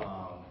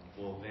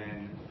will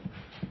then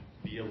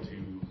be able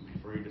to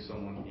refer you to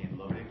someone in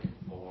Lubbock,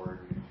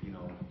 or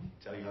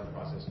tell you how the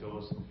process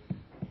goes.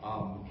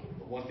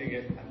 One thing,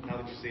 now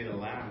that you say the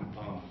lamb,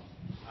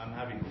 I'm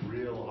having a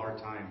real hard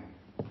time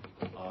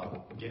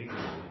getting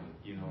them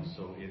in,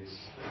 so it's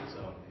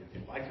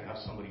if I could have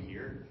somebody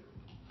here,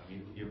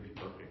 it would be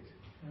perfect.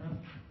 Yeah.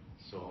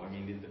 So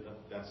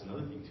that's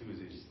another thing too,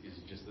 is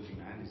just the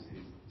demand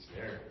is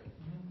there,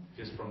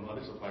 just from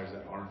other suppliers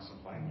that aren't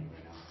supplying me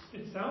right now.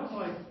 It sounds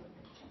like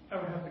I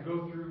would have to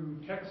go through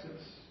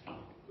Texas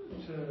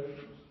to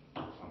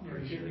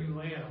get new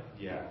lamb.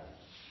 Yeah.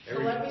 So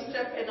let me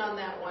step in on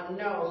that one.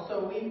 No,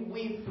 so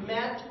we've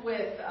met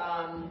with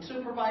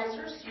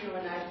supervisors,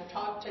 and I've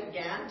talked to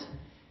Gant,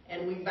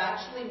 and we've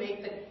actually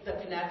made the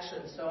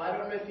connection. So I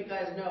don't know if you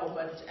guys know,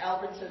 but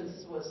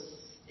Albertsons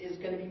is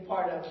going to be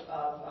part of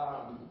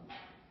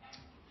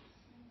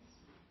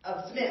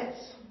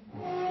Smith's.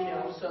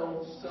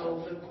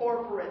 So the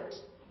corporate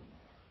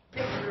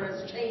picture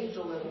has changed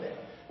a little bit.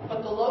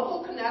 But the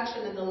local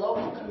connection and the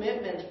local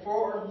commitment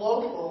for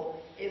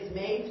local is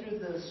made through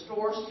the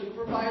store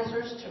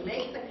supervisors to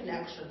make the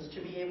connections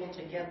to be able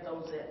to get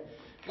those in.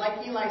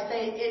 Like Eli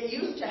said, it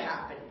used to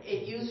happen.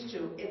 It used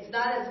to. It's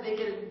not as big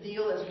a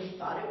deal as we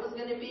thought it was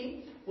going to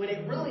be. What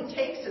it really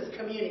takes is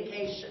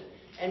communication.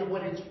 And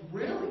what it's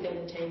really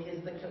going to take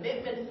is the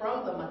commitment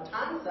from the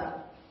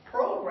Matanza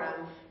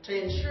program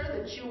to ensure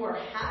that you are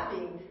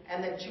having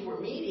and that you are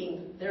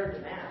meeting their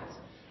demands.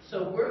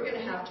 So we're going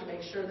to have to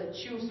make sure that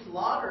you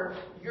slaughter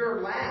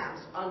your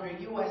lambs under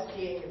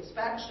USDA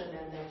inspection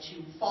and that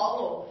you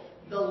follow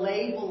the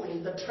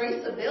labeling. The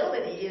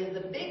traceability is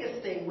the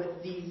biggest thing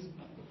with these,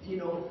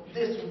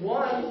 this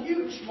one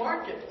huge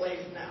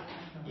marketplace now.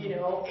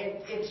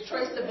 It's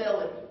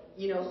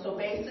traceability. So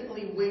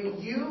basically when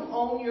you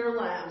own your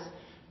lambs,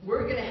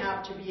 we're going to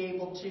have to be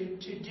able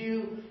to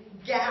do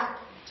gap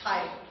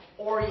type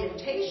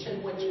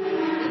orientation, which means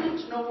we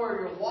need to know where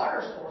your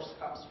water source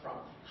comes from.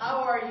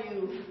 How are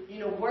you,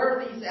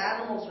 where these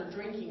animals are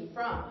drinking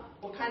from?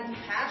 What kind of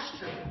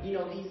pasture,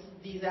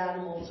 these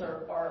animals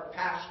are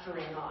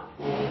pasturing on?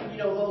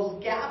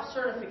 Those gap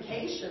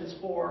certifications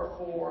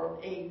for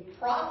a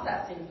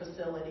processing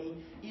facility,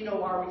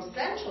 are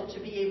essential to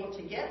be able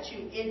to get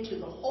you into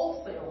the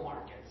wholesale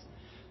markets.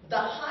 The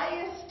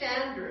highest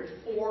standard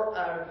for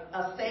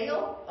a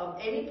sale of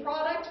any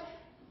product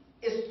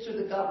is to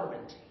the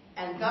government.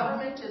 And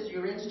government is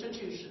your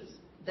institutions.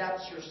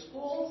 That's your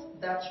schools,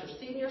 that's your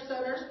senior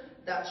centers,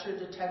 that's your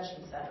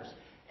detention centers.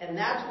 And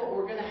that's what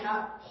we're going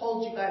to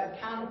hold you guys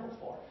accountable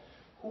for.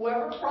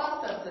 Whoever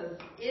processes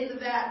in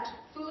that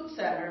food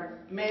center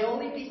may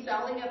only be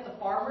selling at the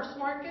farmer's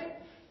market,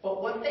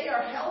 but what they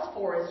are held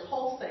for is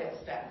wholesale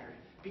standard.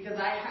 Because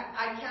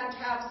I can't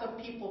have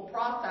some people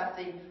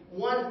processing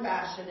one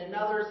fashion and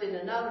others in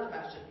another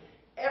fashion.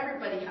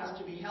 Everybody has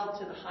to be held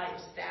to the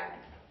highest standard.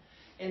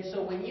 And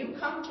so when you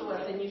come to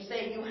us and you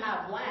say you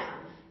have lamb,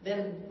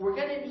 then we're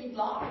going to need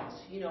logs.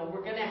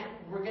 We're going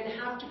to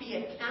have to be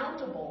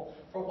accountable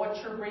for what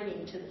you're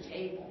bringing to the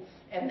table.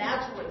 And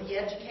that's where the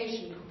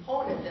education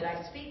component that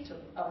I speak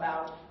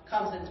about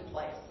comes into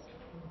place.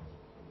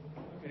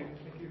 Okay,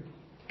 thank you.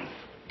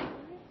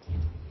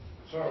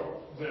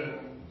 So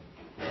then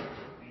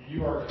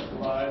you are to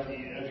provide the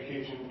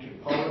education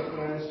component,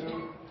 I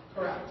assume?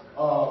 Correct.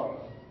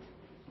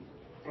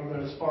 And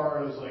then as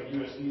far as like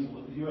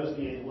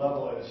USDA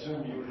level, I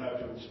assume you would have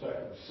to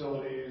inspect the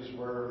facilities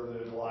where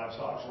the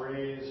livestock's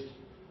raised.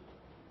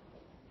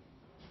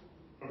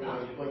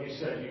 Like you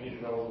said, you need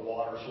to know where the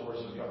water source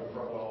is coming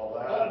from and all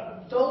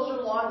that. Those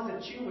are logs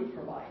that you would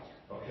provide.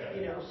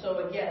 Okay.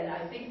 So again,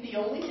 I think the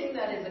only thing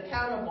that is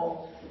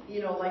accountable,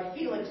 like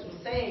Felix was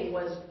saying,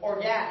 was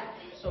organic.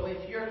 So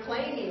if you're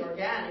claiming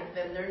organic,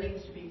 then there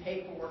needs to be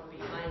paperwork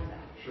behind that.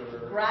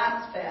 Sure.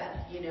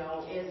 Grass-fed,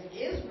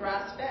 is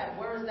grass-fed?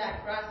 Where is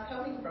that grass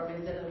coming from?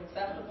 Is it an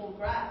acceptable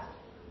grass?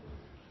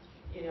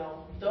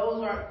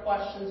 Those aren't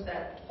questions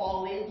that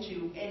fall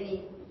into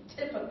any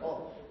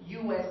typical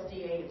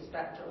USDA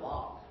inspector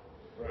log.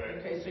 Right.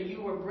 Okay, so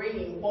you were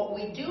bringing, what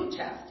we do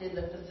test in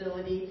the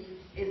facility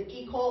is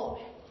E.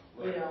 coli.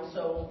 Right.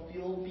 So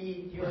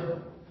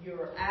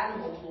your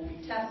animals will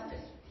be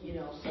tested.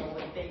 So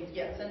if they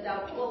get sent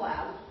out to a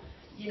lab,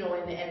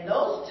 and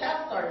those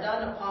tests are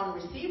done upon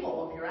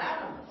receival of your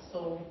animals.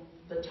 So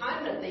the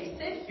time that they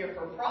sit here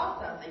for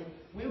processing,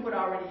 we would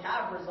already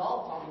have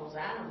results on those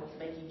animals,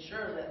 making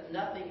sure that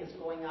nothing is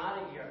going out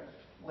of here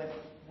with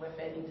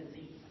any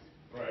disease.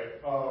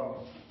 Right.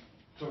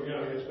 So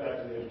again, it gets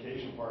back to the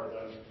education part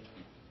then.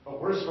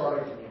 But we're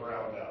starting from the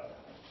ground up.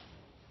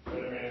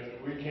 And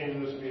we came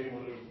to this meeting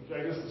with,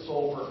 I guess the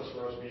sole purpose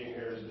for us being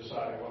here is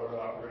deciding whether or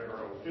not we're going to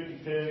grow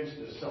 50 pigs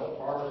to sell at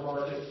farmers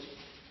market,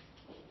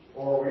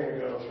 or are we gonna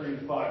go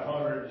 300 to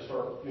 500 to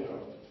start,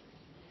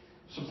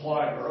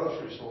 supplying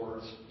grocery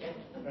stores?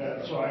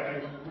 And so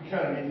we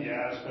kind of need the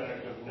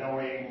aspect of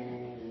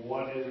knowing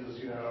what is,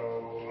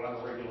 on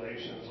the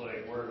regulations,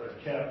 like where they're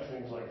kept,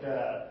 things like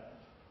that.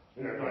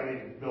 Do I need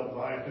to build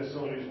buying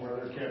facilities where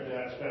they're kept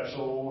at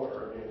special,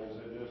 or, is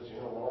it just,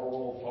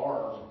 rural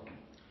farm?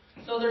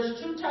 So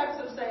there's two types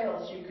of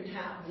sales you can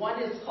have.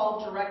 One is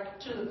called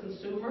direct to the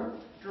consumer.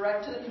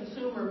 Direct to the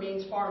consumer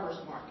means farmers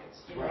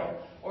markets, Right.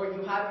 Or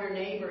you have your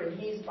neighbor and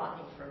he's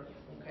buying from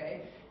you,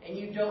 okay? And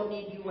you don't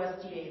need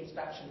USDA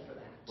inspection for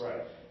that.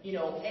 Right.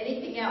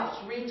 Anything else,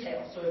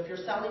 retail. So if you're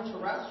selling to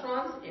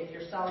restaurants, if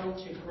you're selling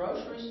to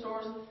grocery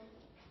stores,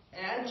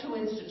 and to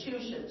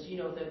institutions,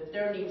 that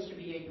there needs to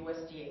be a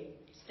USDA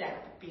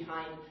stamp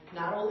behind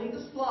not only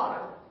the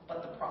slaughter,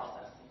 but the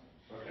processing.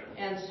 Okay.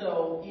 And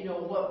so,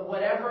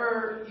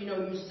 whatever,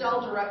 you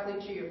sell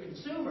directly to your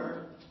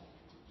consumer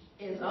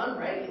is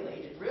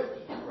unregulated,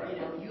 really. Right.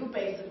 You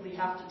basically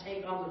have to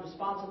take on the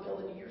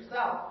responsibility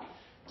yourself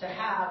to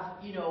have,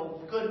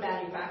 good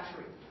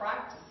manufacturing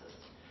practices,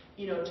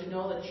 to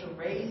know that you're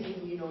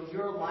raising,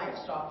 your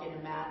livestock in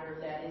a manner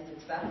that is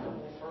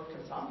acceptable for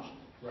consumption.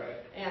 Right.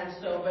 And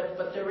so,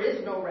 but there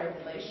is no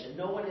regulation.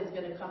 No one is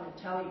going to come and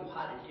tell you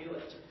how to do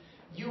it.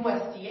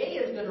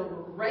 USDA is going to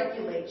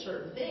regulate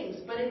certain things,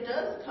 but it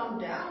does come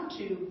down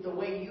to the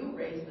way you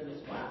raise them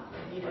as well.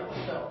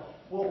 So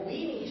what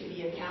we need to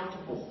be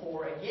accountable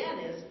for, again,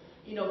 is,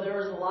 there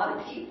was a lot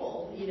of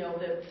people,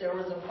 that there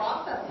was a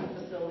processing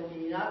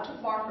facility not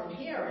too far from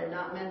here, and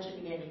not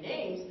mentioning any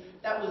names,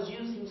 that was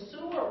using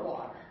sewer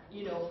water,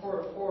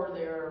 for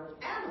their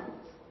animals.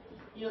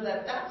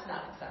 That's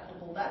not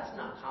acceptable. That's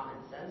not common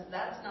sense.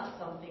 That's not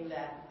something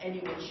that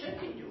anyone should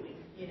be doing,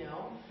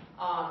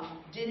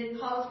 Did it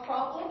cause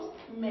problems?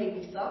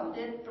 Maybe some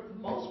did, but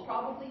most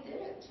probably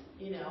didn't.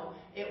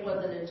 It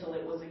wasn't until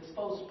it was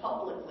exposed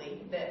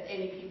publicly that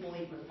any people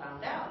even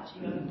found out.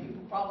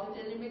 People probably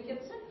didn't even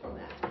get sick from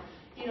that.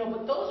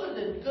 But those are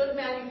the good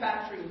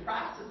manufacturing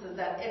practices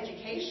that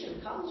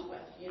education comes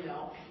with,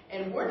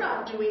 And we're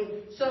not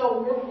doing,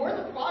 so we're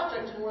the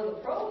project and we're the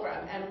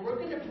program, and we're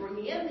going to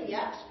bring in the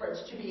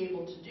experts to be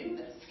able to do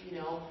this,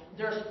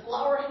 There's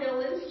Flower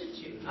Hill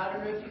Institute. I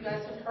don't know if you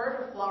guys have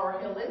heard of Flower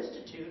Hill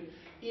Institute.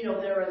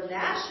 They're a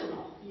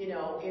national,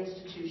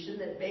 institution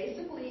that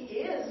basically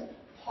is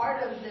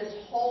part of this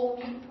whole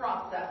meat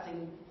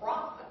processing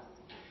process.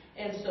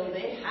 And so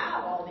they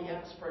have all the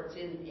experts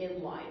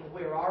in line.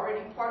 We're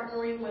already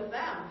partnering with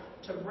them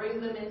to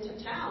bring them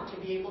into town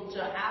to be able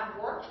to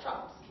have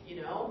workshops,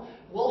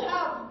 We'll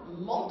have a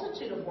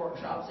multitude of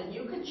workshops, and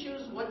you can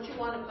choose what you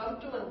want to come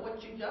to and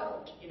what you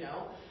don't,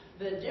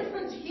 The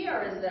difference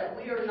here is that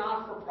we are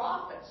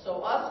not-for-profit.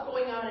 So us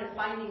going out and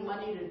finding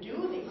money to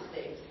do these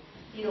things,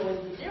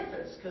 is the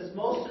difference. Because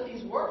most of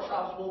these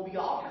workshops will be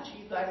offered to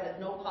you guys at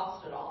no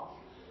cost at all.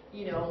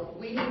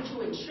 We need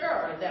to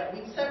ensure that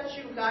we set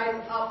you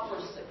guys up for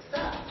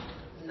success,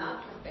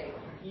 not for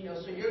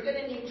failure. So you're going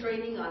to need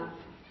training on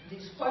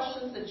these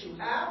questions that you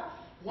have.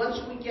 Once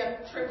we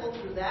get trickled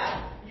through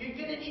that, you're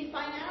going to need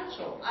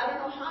financial. I don't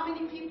know how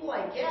many people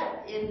I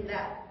get in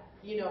that,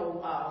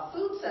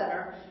 food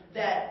center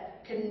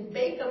that can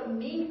bake a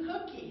mean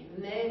cookie,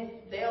 and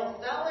they'll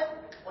sell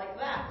it like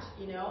that,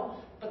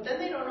 But then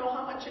they don't know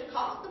how much it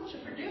costs them to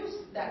produce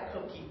that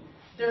cookie.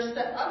 They're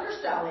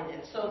underselling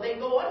it, so they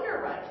go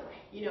under right away,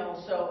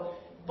 So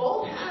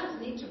both hands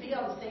need to be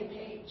on the same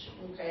page,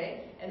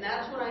 okay? And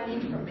that's what I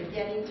mean from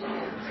beginning to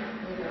end,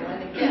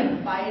 And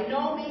again, by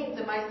no means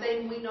am I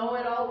saying we know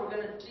it all, we're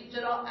going to teach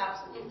it all.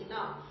 Absolutely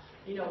not.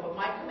 But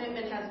my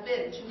commitment has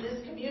been to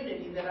this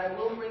community that I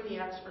will bring the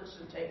experts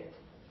to the table.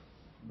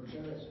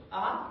 Mercedes,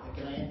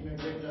 can I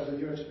interject with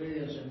your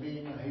experience in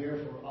being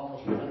here for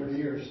almost 100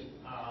 years?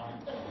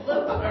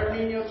 Look,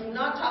 Arminio, do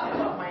not talk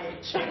about my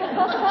age.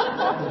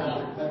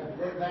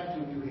 Going back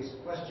to his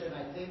question,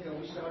 I think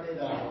we started,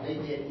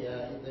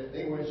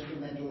 they were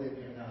instrumental in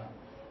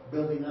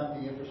building up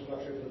the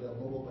infrastructure for the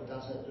mobile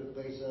matanza that took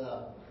place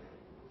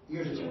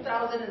years ago.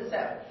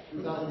 2007.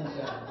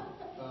 2007,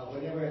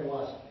 whenever it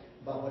was.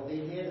 But what they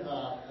did to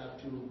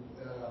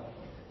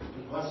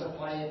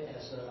classify it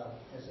as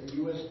a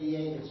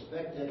USDA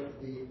inspected,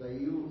 the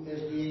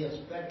USDA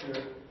inspector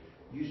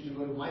used to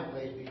go to my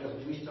place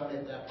because we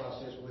started that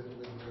process with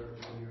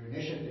your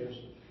initiatives.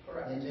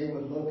 Correct. And they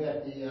would look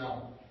at the,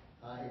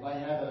 if I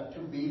had a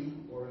 2 beef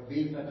or a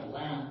beef and a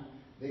lamb,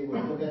 they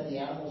would look at the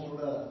animal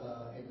sort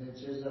of, and it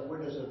says, where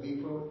does a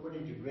beef, where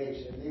did you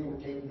graze? And they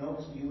would take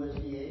notes, the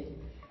USDA,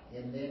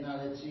 and then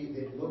let's see,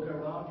 they'd look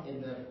around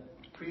in the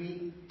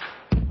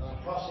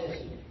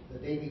processing the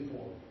day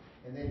before.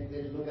 And then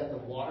they'd look at the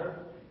water,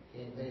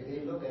 and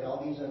they'd look at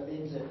all these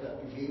things that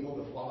to be able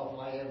to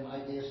qualify them, I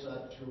guess,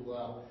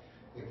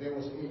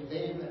 if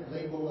they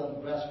label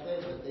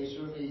grass-fed, but they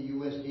certainly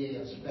USDA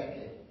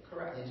inspected.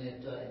 Correct. And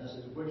I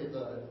said, where do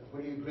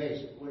you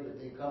graze? Where did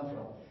they come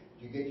from?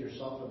 Do you get your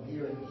salt from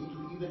here? And he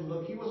even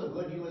looked. He was a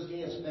good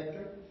USDA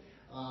inspector,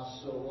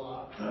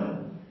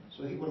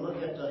 so he would look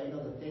at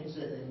the things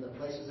that in the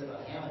places that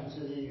I have. And he he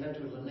said that you had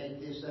to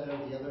eliminate this, that,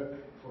 or the other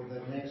for the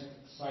next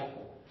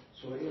cycle.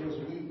 So it was,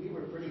 we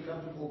were pretty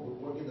comfortable with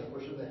working the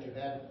portion that you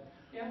had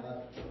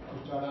to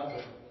start out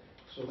with.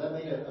 So that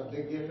made a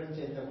big difference,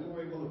 and we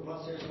were able to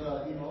process, and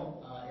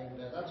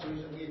that's the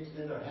reason we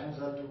extend our hands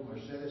out to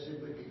Mercedes,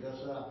 simply because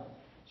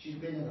she's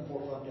been in the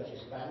forefront of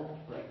this battle,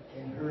 Right.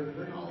 and her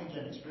knowledge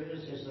and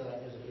experience is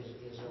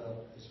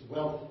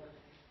wealth,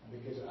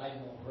 because I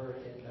know her,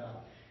 and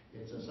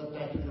it's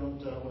sometimes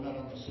we're not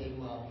on the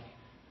same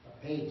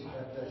page,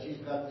 but she's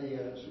got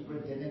the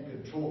superintendent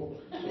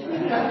control.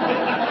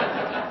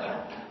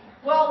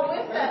 Well,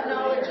 with that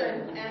knowledge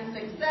and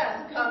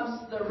success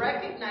comes the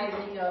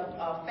recognizing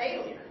of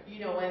failure,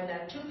 and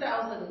that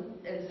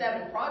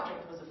 2007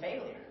 project was a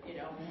failure,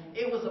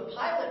 It was a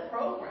pilot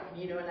program,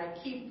 and I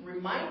keep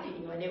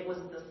reminding you, and it was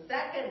the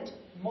second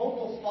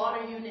mobile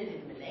slaughter unit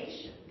in the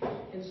nation.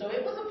 And so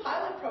it was a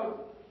pilot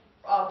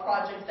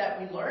project that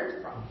we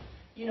learned from,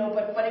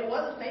 but it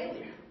was a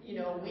failure.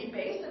 We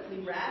basically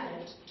ran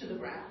it to the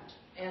ground.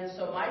 And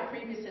so my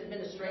previous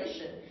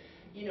administration,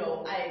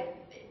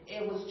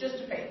 it was just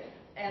a failure.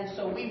 And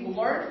so we've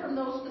learned from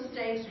those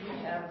mistakes.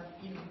 We have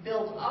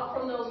built up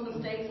from those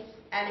mistakes.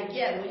 And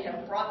again, we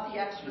have brought the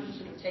experts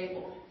to the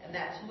table. And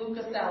that's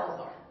Lucas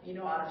Salazar,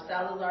 out of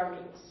Salazar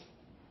Meats.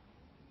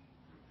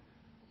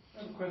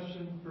 I have a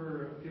question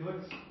for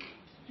Felix.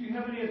 Do you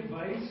have any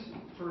advice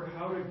for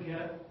how to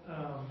get,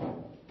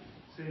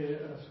 say,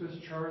 a Swiss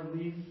chard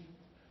leaf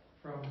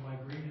from my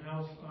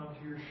greenhouse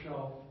onto your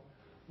shelf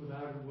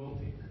without it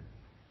wilting?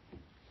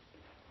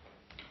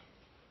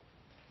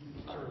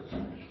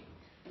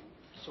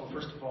 So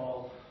first of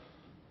all,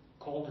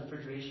 cold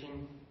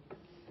refrigeration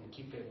and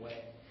keep it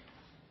wet.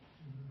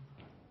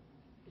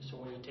 So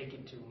when you take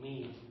it to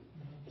me,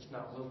 it's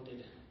not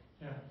wilted.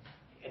 Yeah.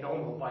 And no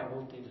one will buy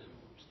wilted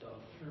stuff.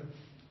 Sure.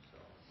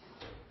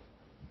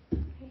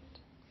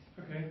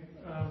 Okay.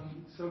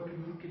 So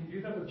can you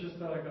do that with just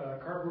like a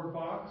cardboard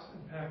box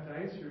and packed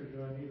ice, or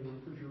do I need a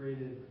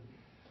refrigerated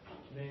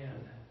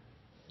van?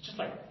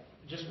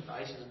 Just with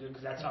ice is good,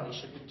 because that's how they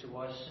ship it to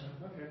us.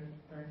 Okay.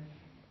 All right.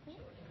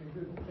 Okay,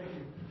 good. Thank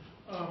you.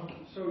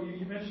 So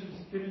you mentioned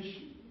spinach,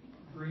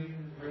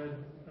 green, red,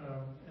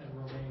 and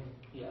romaine.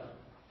 Yeah.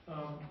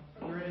 Are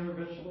there any other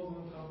vegetables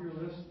on the top of your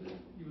list that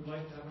you would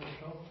like to have on the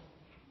shelf?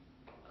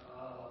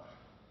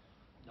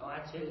 No,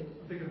 that's it.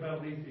 I'm thinking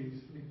about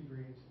leafy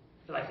greens.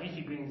 Like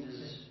leafy greens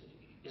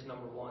is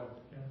number one.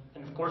 Yeah.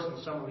 And of course in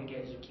summer we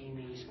get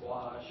zucchini,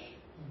 squash,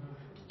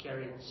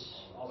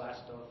 carrots, all that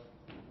stuff.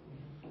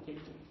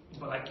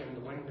 But like in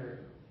the winter,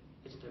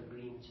 it's the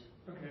greens.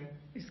 Okay.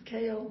 Is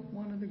kale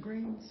one of the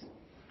greens?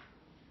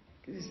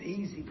 Because it's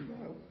easy to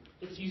grow.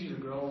 It's easy to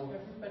grow.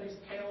 Everybody's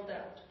paled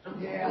out.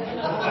 Yeah,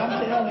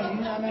 I'm telling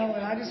you, I know,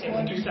 and I just And we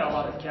wondered. do sell a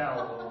lot of cow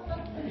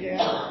though. Yeah,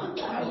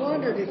 I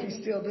wondered if you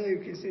still do,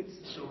 because it's.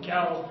 So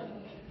cow,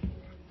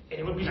 and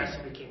it would be nice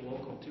if it came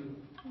local too.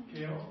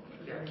 Kale?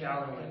 Yeah,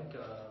 cow and like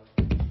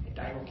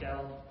dino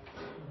cow.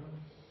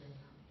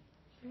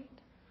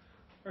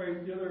 All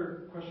right, the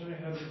other question I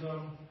have is,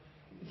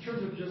 in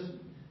terms of just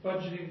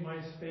budgeting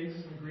my space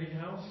in the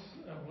greenhouse,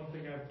 one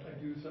thing I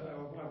do is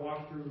I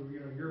walk through,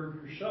 your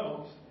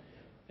shelves,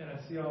 and I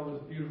see all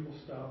this beautiful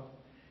stuff,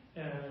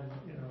 and,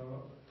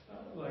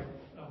 like,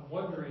 I'm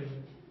wondering,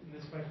 and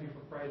this might be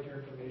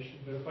proprietary information,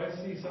 but if I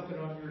see something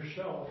on your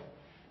shelf,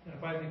 and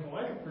if I think,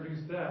 well, I could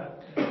produce that,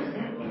 and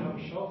it'll have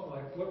a shelf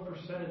life, what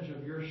percentage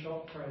of your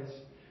shelf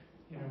price,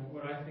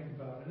 what I think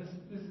about? And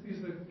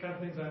these are the kind of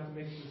things I have to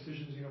make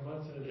decisions,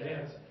 months in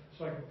advance,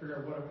 so I can figure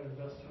out what I'm going to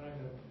invest time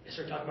in.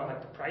 So you're talking about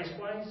like the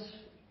price-wise?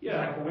 Yeah.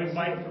 Like when we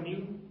buy it from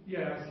you?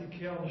 Yeah, I see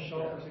kale on the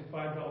shelf, I see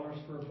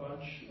 $5 for a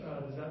bunch.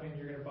 Does that mean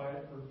you're going to buy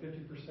it for 50%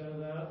 of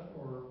that,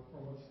 or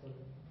what's the?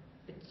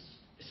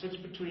 It's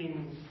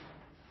between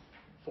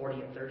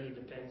 40 and 30, it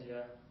depends,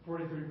 yeah.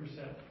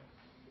 40-30%.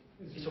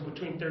 So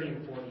between 30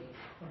 and 40.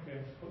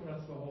 Okay,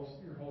 that's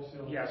your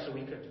wholesale. Yeah, so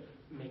we could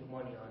make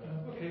money on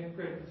it. Okay,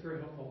 great. That's very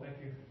helpful. Thank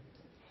you.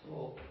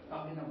 So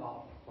talking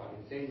about what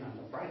you're saying on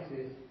the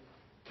prices,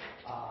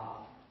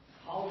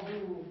 how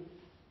do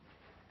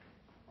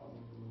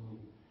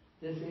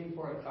let's say,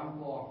 for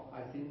example,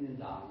 I think in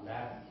the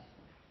last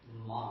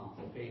month,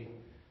 okay,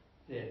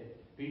 the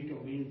pinto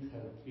beans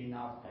have been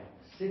up like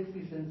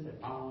 60 cents a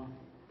pound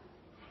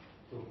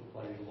to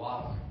what it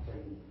was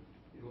when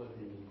it was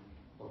in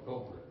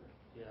October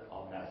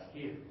of last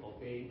year,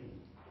 okay?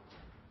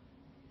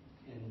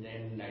 And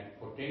then like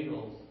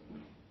potatoes,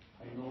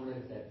 I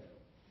noticed that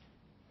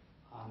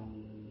on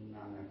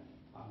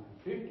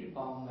a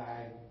 50-pound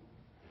bag,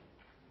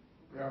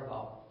 they're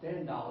about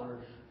 $10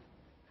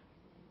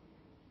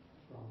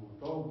 from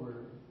October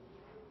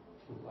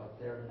to what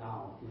they're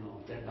now,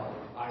 $10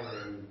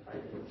 higher.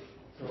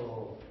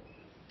 So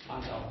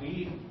on the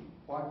beef,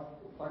 what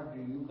do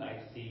you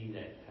guys see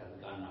that has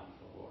gone up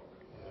for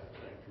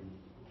like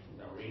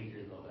the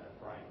ranges of that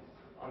price?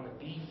 On the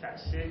beef at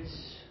sits,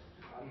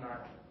 I'm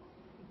not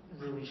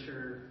really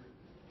sure.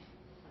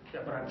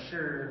 Yeah, but I'm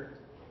sure,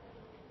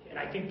 and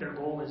I think their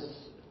goal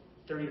is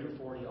 30 to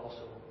 40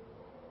 also,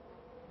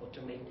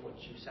 to make what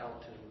you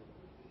sell to.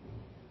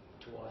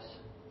 to us.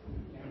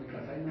 And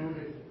because I know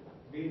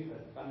that beef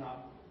has gone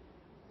up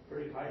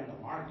pretty high in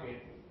the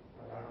market,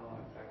 but I don't know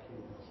exactly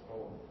in the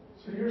store.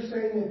 So you're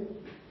saying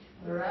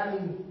that they're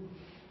adding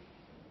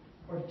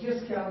or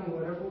discounting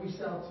whatever we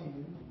sell to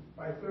you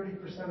by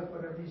 30% of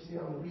whatever you see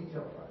on the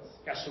retail price?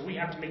 Yeah, so we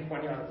have to make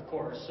money on it, of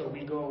course. So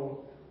we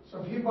go.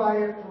 So if you buy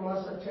it from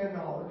us at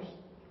 $10,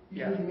 you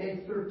Yeah. need to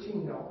make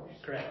 $13.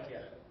 Correct.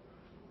 Yeah.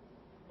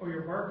 Oh,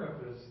 your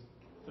markup is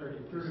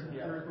 30%.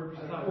 Yeah.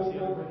 30%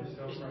 over the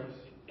retail price,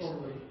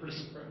 over the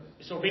purchase price.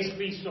 So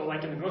basically, so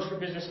like in the grocery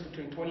business,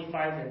 between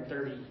 25 and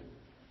 30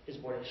 is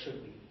what it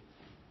should be.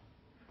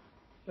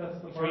 That's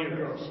the For your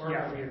markup. gross. The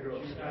Yeah, for your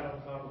gross. You add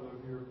on top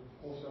of your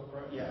wholesale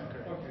price. Yeah,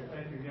 correct. Okay,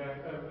 thank you. Yeah, I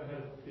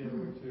had it the other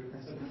way too.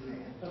 That's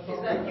Is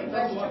that too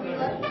much to be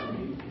like?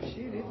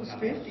 Shoot, it was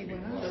 50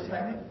 when I was in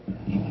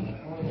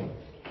it.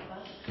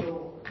 So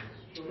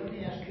let me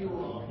ask you,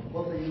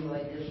 both of you,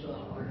 I guess,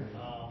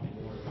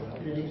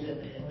 Denise and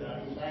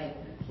Eli.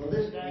 So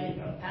this guy,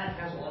 Pat,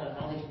 has a lot of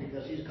knowledge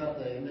because he's got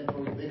the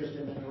inventory, biggest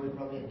inventory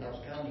probably in Taos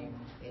County,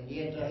 and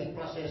yet he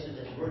processes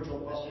and virtual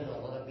processes a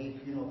lot of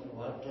beef,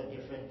 throughout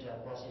different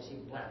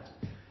processing plants.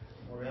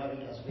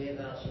 Morelia, Las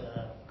Vegas,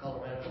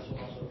 Colorado, and so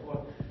on and so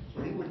forth.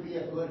 So he would be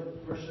a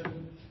good person,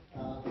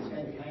 this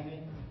guy behind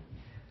me,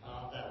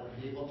 that would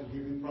be able to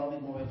give you probably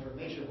more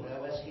information. What I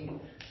was asking,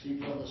 see,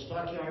 from the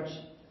stockyards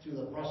to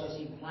the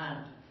processing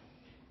plant,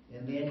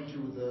 and then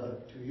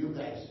to you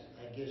guys.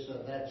 I guess is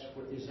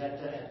that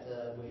at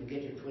the where you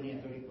get your 20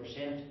 and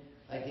 30%?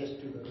 I guess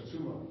to the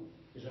consumer.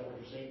 Is that what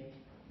you're saying?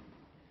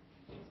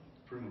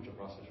 Pretty much a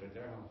process right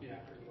there, huh? Yeah,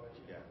 pretty much.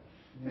 Yeah.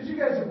 Because you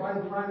guys are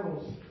buying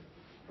primals,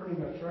 pretty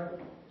much, right?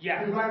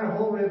 Yeah. You're buying a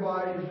whole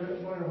ribeye,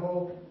 you're buying a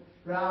whole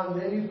round,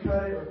 then you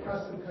cut it or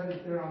custom cut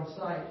it there on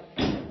site.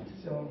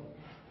 So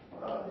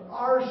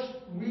our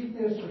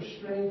weakness or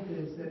strength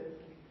is that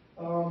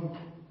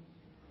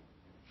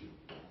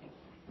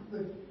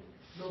the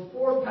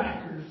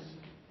 4-packers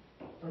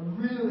are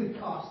really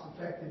cost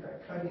effective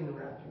at cutting and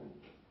wrapping.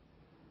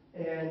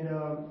 And,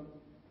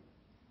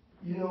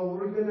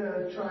 we're going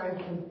to try and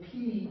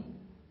compete,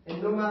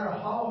 and no matter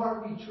how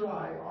hard we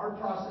try, our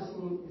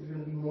processing is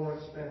going to be more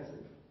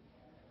expensive.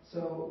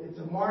 So it's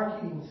a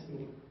marketing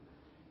scheme.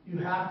 You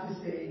have to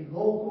stay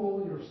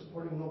local, you're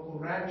supporting local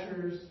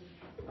ranchers,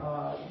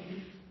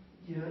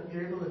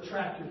 you're able to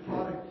track your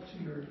product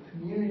to your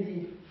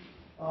community.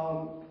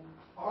 On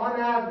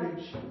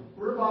average,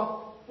 we're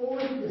about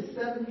 40 to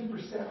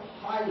 70%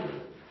 higher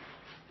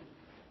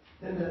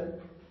than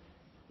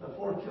the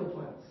 4 kill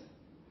plants.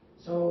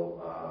 So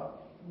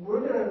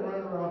we're going to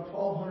run around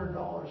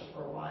 $1,200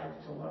 for a live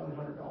to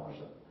 $1,100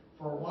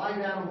 for a live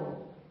animal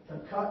to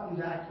cut and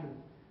vacuum.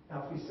 Now,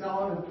 if we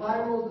sell it in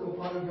primals, it'll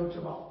probably go to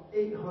about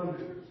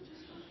 $800,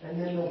 and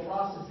then they'll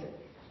process it.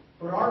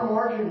 But our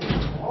margin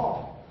is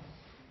small.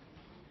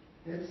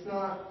 There's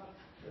not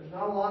a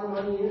lot of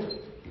money in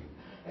it.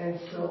 And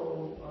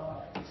so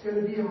it's going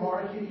to be a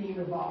marketing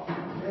about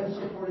them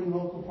supporting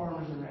local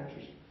farmers and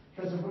ranchers.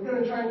 Because if we're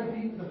going to try and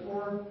compete with the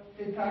 4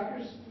 big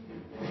packers,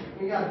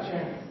 we got a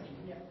chance.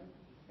 Yeah.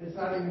 It's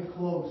not even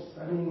close.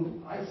 I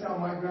mean, I sell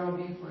my ground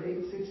beef for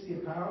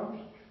 $8.60 a pound.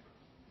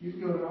 You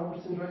can go to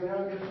Albertsons right now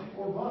and get it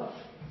for $4.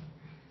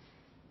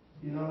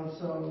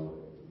 So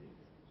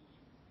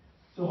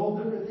it's a whole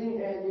different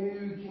thing. And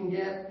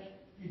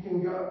you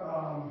can go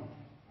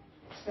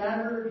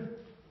standard,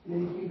 and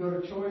then you can go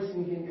to choice and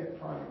you can get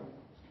prime.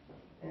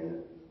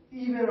 And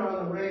even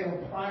on the rail,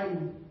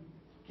 prime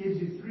gives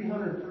you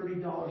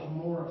 $330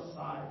 more a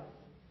side.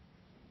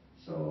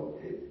 So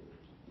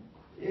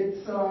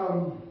it's a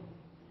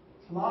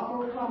lot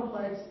more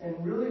complex,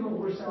 and really what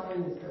we're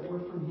selling is that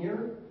we're from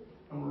here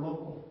and we're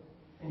local.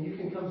 And you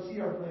can come see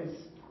our place.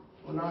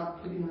 We're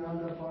not putting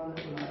Roundup on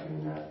it, we're not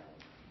doing that.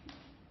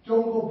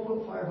 Don't go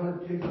put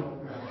 500 pigs on the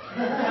ground.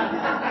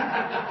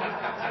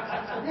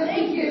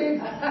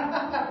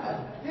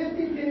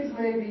 50 pigs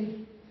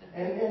maybe,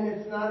 and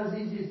it's not as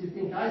easy as you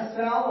think. I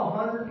sell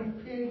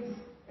 100 pigs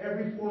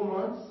every 4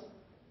 months,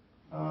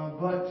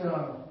 but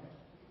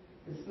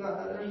it's not.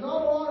 There's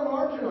not a lot of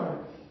margin on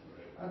it.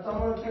 That's all I'm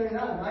going to tell you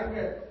that. And I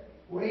get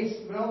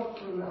waste milk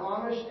from the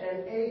Amish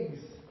and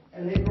eggs,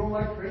 and they grow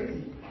like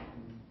crazy.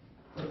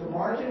 But the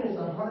margin is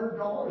 $100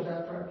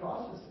 after I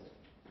process it.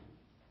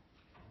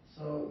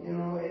 So,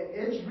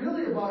 it's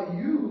really about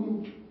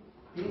you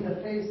being the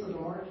face of the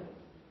market.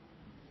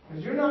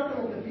 Because you're not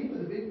going to compete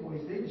with the big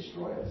boys. They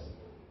destroy us.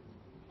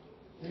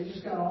 They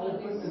just got all the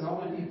equipment and all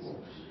the people.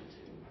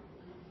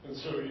 And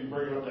so you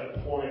bring up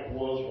that point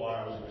was why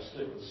I was going to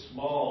stick with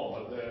small,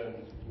 but then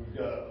we've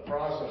got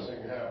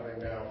processing happening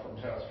now from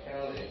Taos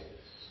County.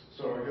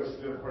 So I guess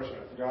the other question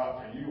I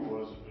forgot for you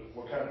was,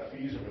 what kind of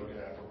fees are we looking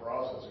at for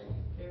processing?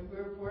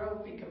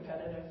 We'll be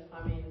competitive.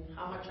 I mean,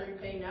 how much are you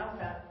paying now,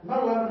 Pat?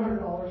 About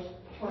 $1,100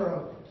 for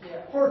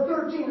a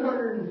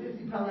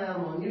 1,350-pound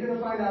animal. And you're going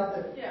to find out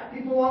that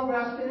people want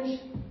grass finish,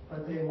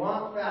 but they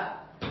want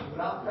fat.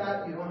 Without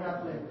fat, you don't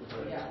have labor.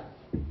 Yeah.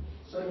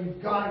 So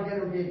you've got to get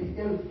them big.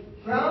 And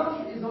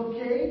ground is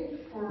okay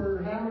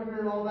for hamburger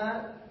and all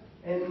that,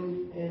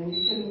 and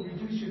you can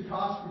reduce your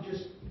cost for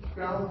just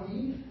ground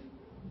beef,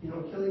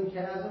 killing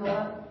calves and all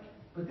that.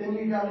 But then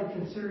you got to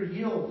consider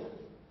yield.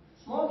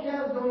 Small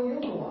calves don't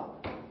yield a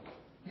lot.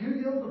 You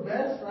yield the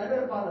best right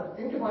at about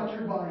think about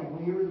your body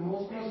when you were the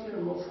most muscular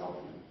and most healthy.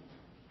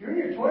 You're in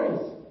your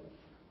 20s.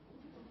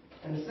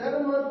 And a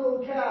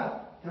 7-month-old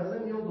calf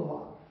doesn't yield a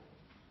lot.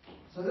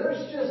 So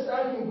there's just,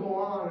 I can go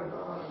on and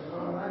on and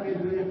on. I've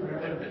been doing it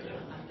forever.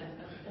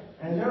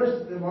 And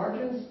there's the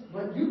margins.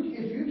 But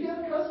if you get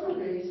a customer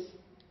base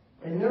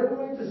and they're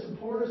willing to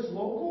support us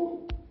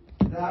local,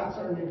 that's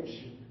our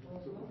niche.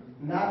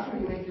 And that's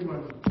where you make your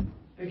money.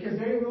 Because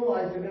they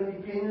realize they're going to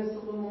be paying us a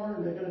little more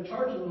and they're going to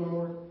charge a little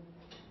more.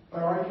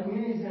 But our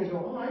community's going to go,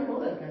 oh, I know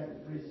that guy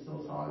that raises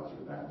those hogs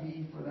or that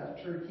beef or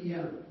that turkey.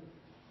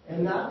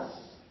 And that's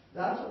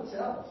what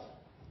sells.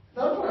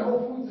 That's why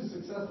Whole Foods is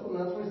successful and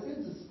that's why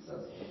Sid's is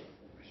successful.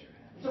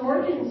 It's a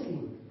marketing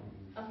scheme.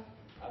 I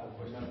have a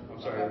question. I'm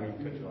sorry, I didn't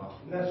mean to cut you off.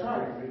 That's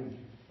right.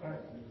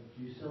 Right.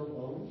 Do you sell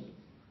bones?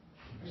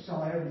 I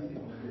sell everything.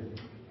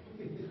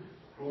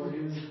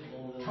 Organs,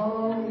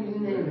 Tongue, you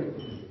name it.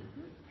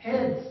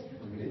 Heads.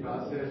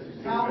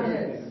 Cow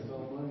heads.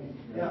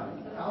 Yeah.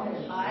 Cow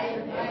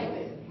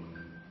heads.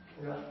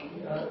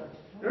 Yeah.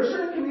 There's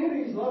certain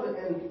communities love it,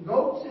 and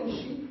goats and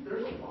sheep,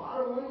 there's a lot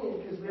of money in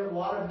because we have a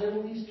lot of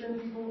Middle Eastern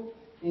people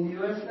in the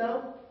U.S.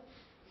 now.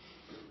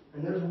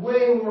 And there's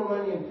way more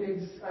money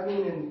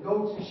in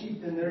goats and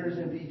sheep than there is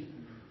in beef.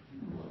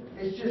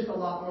 It's just a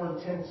lot more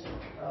intense.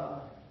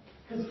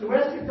 Because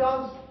domestic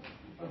dogs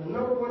are the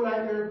number one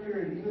nightmare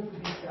period, even for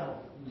beef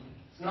cattle.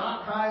 It's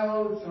not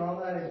coyotes and all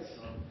that. It's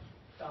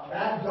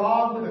that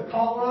dog with a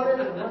collar on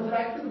it that runs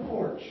back to the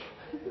porch.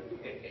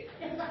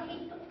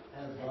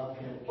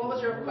 What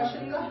was your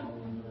question, Eli?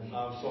 So I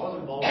was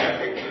involved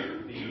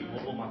with the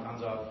Mobile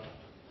Matanza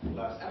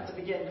last At the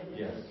beginning.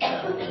 Yes.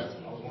 I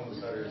was one of the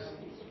starters.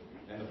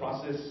 And the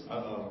process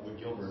with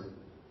Gilbert,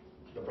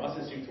 the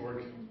process seemed to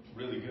work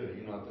really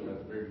good. At the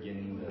very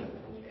beginning,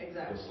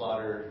 the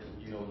slaughter,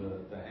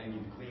 the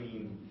hanging,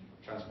 cleaning,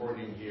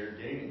 transporting here,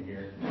 getting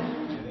here.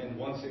 And then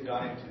once it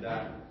got into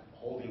that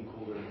holding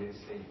cooler, it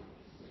stayed.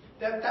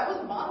 That was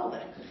a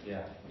bottleneck.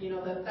 Yeah.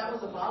 That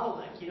was a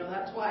bottleneck.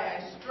 That's why I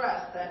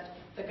stress that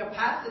the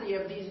capacity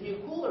of these new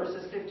coolers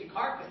is 50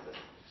 carcasses.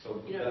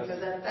 So because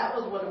that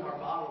was one of our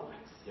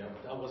bottlenecks. Yeah,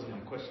 that wasn't my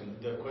question.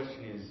 The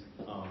question is,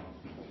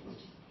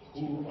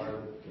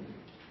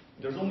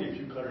 there's only a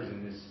few cutters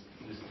in this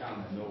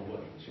town that know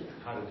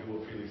how to do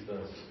what Felix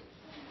does,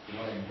 and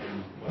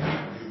what to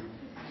do.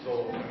 So,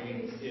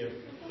 if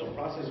the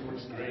process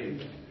works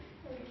great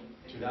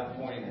to that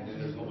point, and then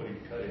there's nobody to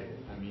cut it,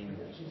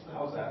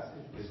 how's that?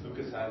 Does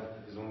Lucas have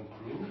his own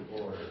crew,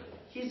 or?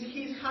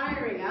 He's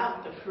hiring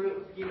out the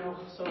crew,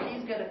 so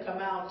he's going to come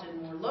out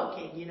and we're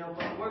looking,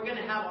 but we're going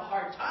to have a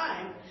hard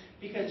time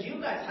because you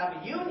guys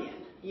have a union,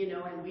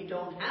 and we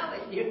don't have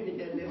a union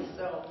in this.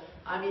 So,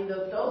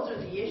 those are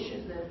the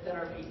issues that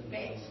are being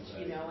faced,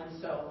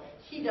 and so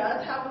he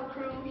does have a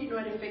crew,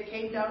 and if it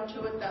came down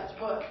to it, that's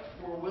what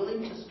we're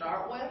willing to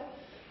start with.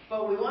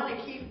 But we want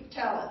to keep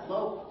talent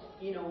local,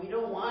 we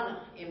don't want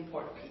to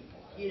import people,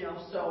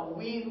 so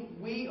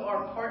we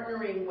are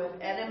partnering with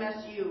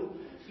NMSU,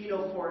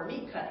 for a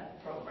meat cutting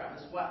program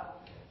as well.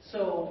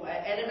 So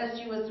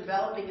NMSU is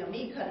developing a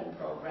meat cutting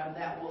program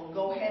that will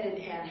go ahead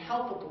and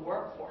help with the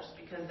workforce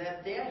because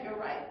you're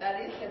right, that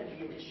is going to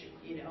be an issue.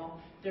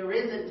 There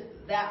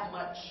isn't that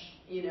much,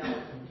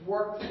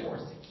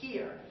 workforce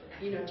here,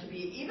 to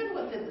be even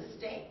within the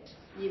state,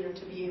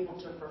 to be able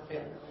to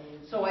fulfill.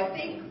 So I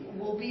think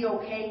we'll be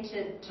okay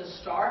to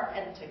start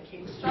and to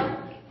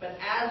kickstart, but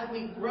as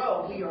we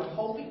grow, we are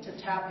hoping to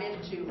tap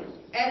into.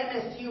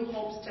 NMSU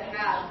hopes to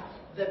have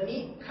the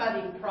meat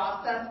cutting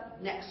process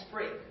next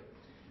spring.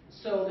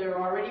 So they're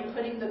already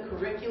putting the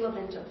curriculum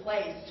into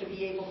place to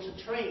be able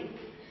to train.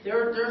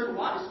 There's a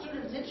lot of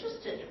students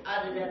interested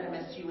out at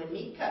NMSU in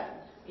meat cutting,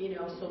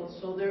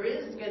 so there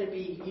is going to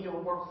be,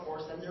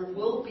 workforce, and there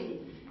will be,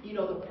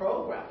 the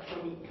program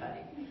for meat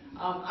cutting.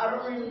 I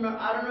don't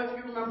know if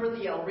you remember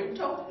the El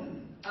Rito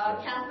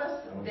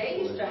campus. They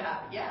used to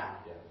have,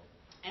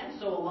 And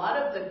so a lot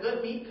of the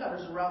good meat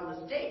cutters around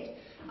the state,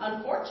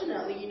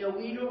 unfortunately,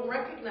 we don't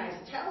recognize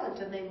talent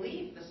and they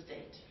leave the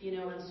state,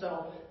 and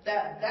so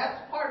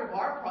that's part of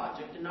our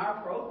project and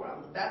our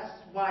program. That's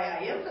why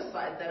I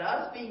emphasize that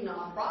us being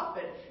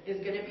nonprofit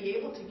is going to be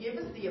able to give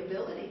us the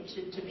ability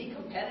to be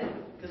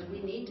competitive because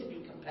we need to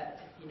be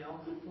competitive.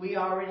 We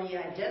already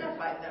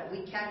identified that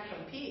we can't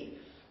compete.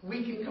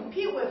 We can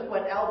compete with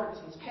what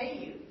Albertsons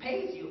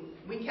pays you.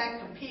 We can't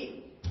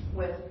compete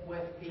with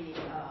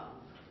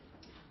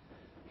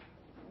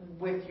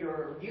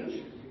your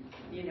union,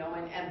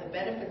 and the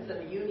benefits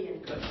that a union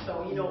could.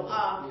 So,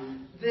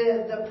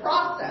 the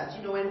process,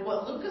 and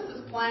what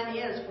Lucas's plan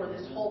is for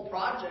this whole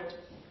project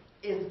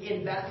is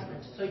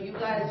investment. So you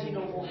guys,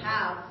 will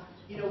have,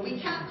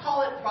 We can't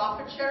call it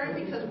profit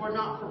sharing because we're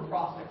not for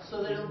profit.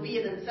 So it'll be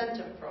an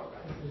incentive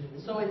program.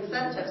 So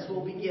incentives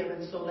will be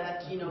given so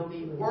that,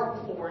 the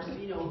workforce,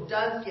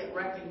 does get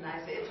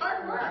recognized. It's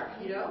hard work,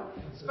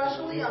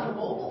 especially on the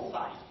mobile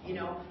side.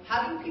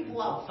 Having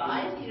people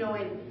outside,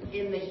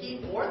 in the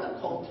heat or the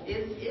cold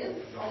is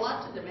a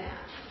lot to demand.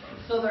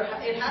 So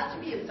it has to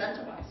be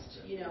incentivized,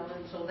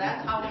 and so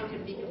that's how we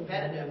can be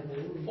competitive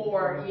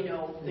for,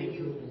 the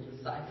youth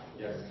side.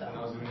 Yes, so. when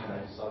I was doing that,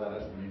 I saw that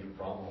as a major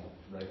problem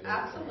right there.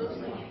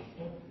 Absolutely.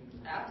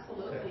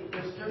 Absolutely.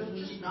 There's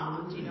just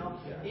not,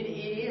 It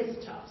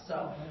is tough.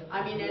 So,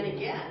 and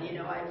again,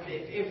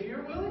 if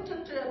you're willing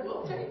to,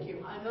 we'll take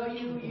you. I know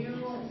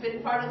you've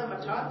been part of the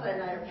Matanza,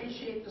 and I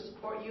appreciate the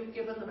support you've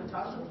given the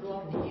Matanza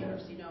throughout the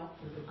years,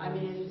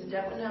 It's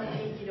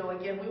definitely,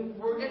 again,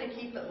 we're going to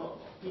keep it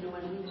local, and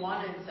we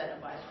want to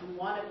incentivize. We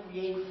want to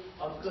create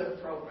a good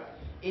program.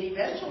 It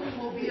eventually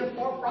will be a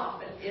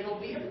for-profit. It'll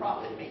be a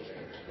profit maker.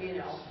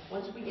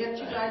 Once we get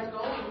you guys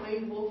going,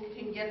 we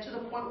can get to the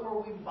point where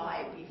we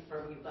buy beef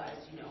from you guys.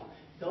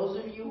 Those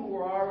of you who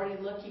are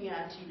already looking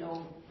at,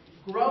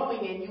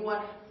 growing, and we've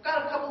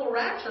got a couple of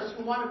ranchers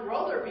who want to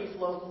grow their beef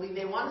locally.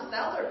 They want to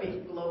sell their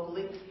beef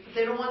locally, but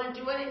they don't want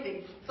to do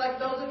anything. It's like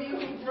those of you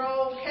who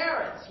grow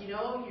carrots.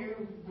 You're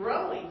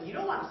growing. You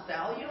don't want to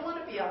sell. You don't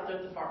want to be out there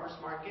at the farmer's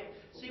market.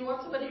 So you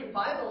want somebody to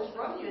buy those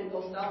from you and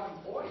go sell them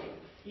for you.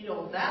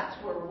 That's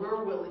where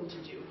we're willing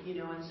to do,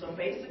 and so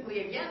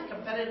basically, again,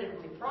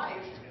 competitively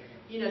priced,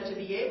 to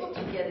be able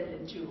to get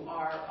it into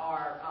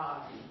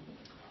our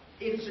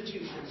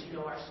institutions,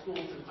 our schools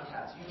and what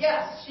have you.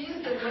 Yes, she's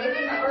been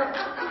waiting for.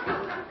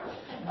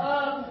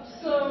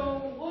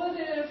 So what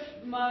if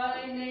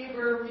my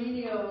neighbor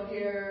Minio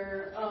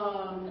here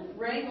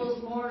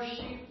wrangles more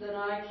sheep than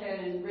I can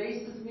and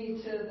races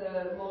me to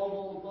the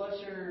mobile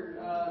butcher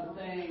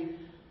thing?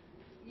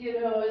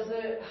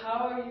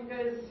 How are you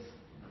guys?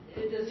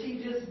 Is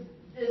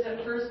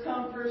it first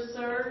come, first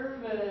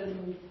serve?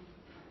 And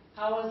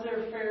how is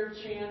there fair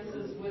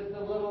chances with the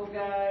little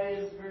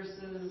guys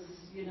versus,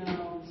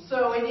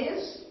 So it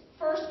is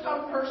first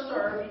come, first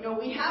serve.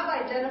 We have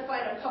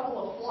identified a couple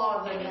of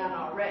flaws in that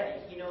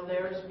already.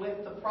 There's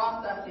with the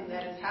processing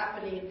that is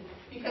happening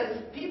because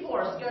people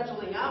are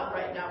scheduling out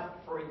right now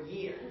for a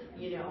year,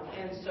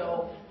 and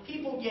so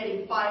people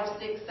getting 5,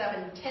 6,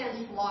 7,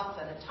 10 slots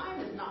at a time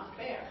is not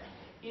fair.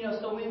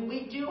 So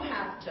we do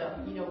have to,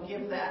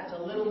 give that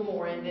a little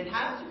more, and it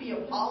has to be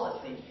a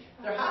policy.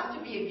 There has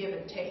to be a give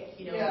and take,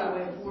 So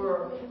if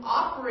we're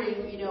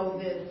offering,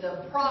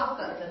 the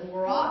process and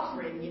we're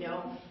offering,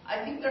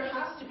 I think there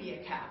has to be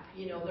a cap.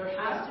 There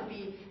has to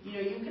be,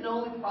 you can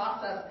only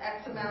process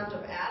X amount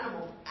of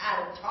animals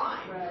at a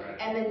time,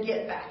 and then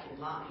get back in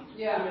line.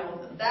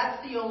 That's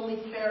the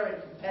only fair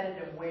and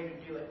competitive way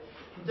to do it.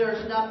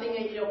 There's nothing,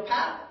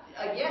 Pat,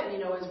 again,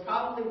 is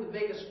probably the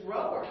biggest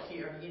grower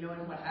here,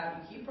 and what have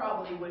you. He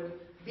probably would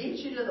beat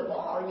you to the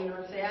ball,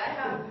 and say, I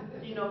have,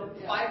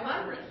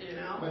 500,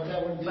 But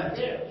that would be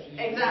fair.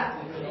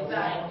 Exactly.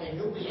 And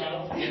you'll be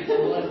out. We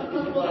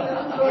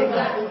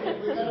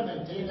gotta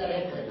maintain that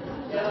equity.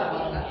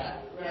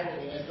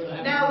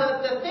 Now,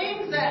 the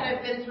things that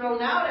have been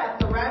thrown out at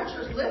the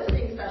ranchers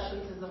listening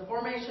sessions is the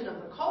formation of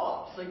the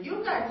co-op. So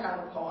you guys have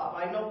a co-op.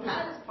 I know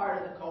Pat is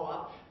part of the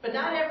co-op, but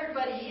not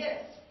everybody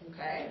is.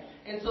 Okay?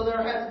 And so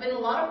there has been a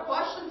lot of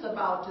questions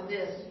about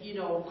this,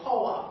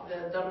 co-op,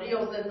 the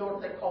Rios del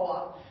Norte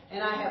co-op.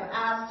 And I have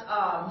asked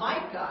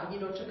Micah,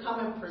 to come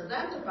and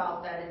present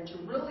about that and to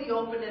really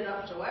open it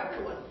up to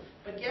everyone.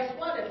 But guess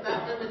what? If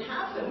that doesn't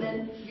happen,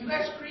 then you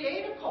guys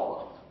create a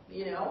co-op.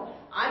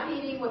 I'm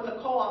meeting with the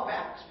co-op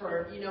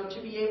expert,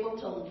 to be able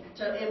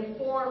to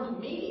inform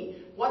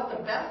me what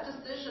the best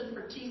decision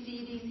for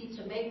TCEDC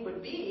to make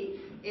would be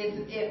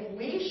is if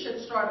we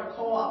should start a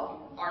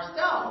co-op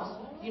ourselves,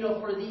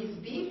 for these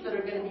beef that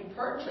are going to be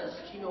purchased,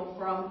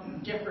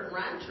 from different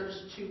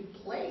ranchers to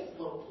place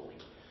locally.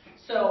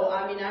 So,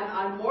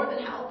 I'm more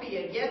than happy,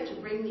 again,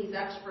 to bring these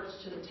experts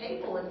to the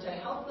table and to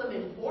help them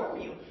inform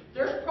you.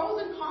 There's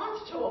pros and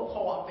cons to a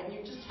co-op, and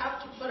you just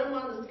have to put them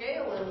on the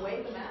scale and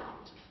weigh them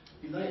out.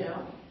 I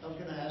was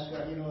going to ask,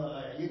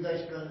 you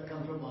guys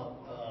come from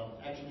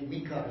actually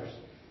meat cutters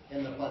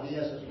and the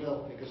Padillas as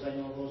well, because I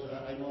know those.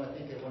 I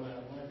think one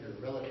of your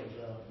relatives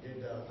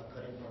did a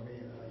cutting for me,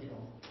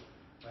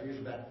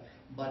 years back.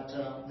 But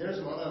there's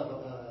a lot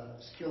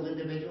of skilled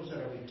individuals that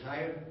are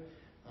retired,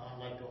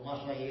 like Tomas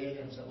Valle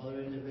and some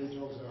other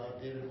individuals,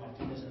 David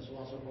Martinez and so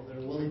on and so forth.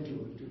 They're willing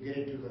to get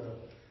into the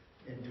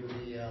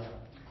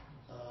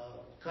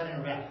cut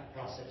and wrap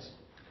process.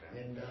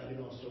 And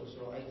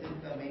so I think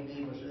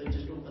maybe it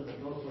just opened the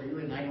door for you,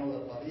 and I know the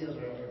Padillas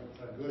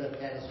are good at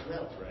that as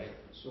well. Right.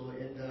 So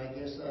I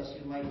guess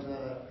you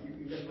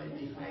guys might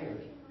be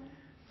hired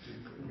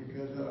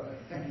because.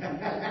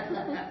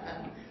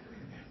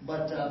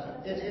 But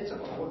it's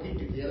about working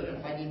together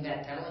and finding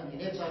that talent,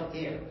 and it's out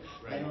there.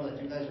 Right. I know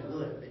that you guys are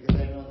good because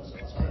I know the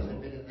Salazars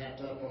have been in that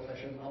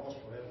profession almost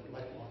forever,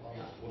 lifelong.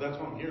 Well, that's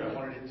why I'm here. I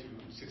wanted it to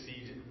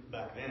succeed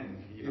back then.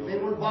 If they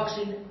weren't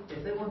boxing,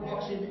 they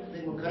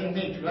were cutting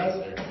meat,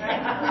 right?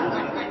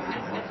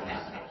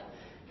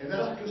 And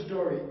that's a true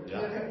story.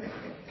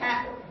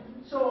 Pat?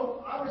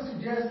 So I would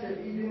suggest that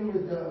even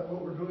with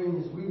what we're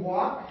doing is we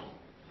walk,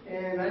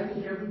 and I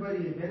think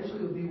everybody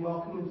eventually will be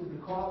welcome into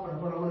the co-op.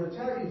 But what I'm going to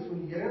tell you is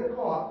when you get in the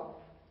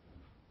co-op,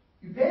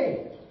 you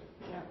pay.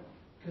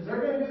 Because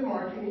they're going to do the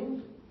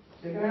marketing,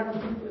 they're going to have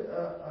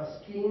a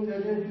scheme,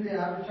 they're going to do the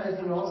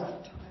advertising and all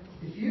that.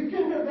 If you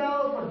can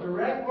develop a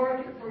direct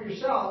market for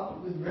yourself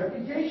with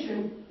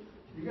reputation,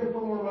 you're going to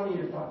put more money in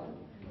your pocket.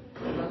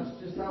 That's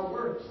just how it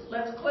works.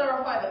 Let's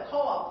clarify the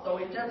co-op, though.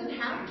 It doesn't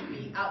have to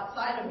be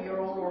outside of your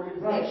own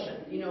organization.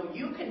 Right. You know,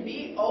 you can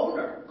be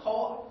owner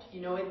co-op.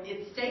 You know,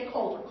 it's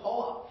stakeholder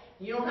co-op.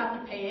 You don't have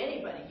to pay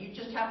anybody. You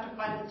just have to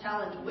find the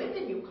talent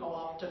within your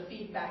co-op to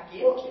feed back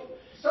into.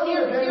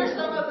 Here's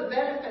some of the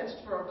benefits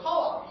for a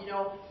co-op. You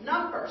know,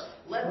 numbers.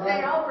 Let's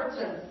say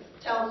Albertsons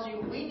tells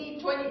you we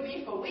need 20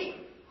 beef a week.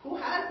 Who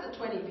has the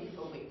 20 beef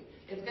a week?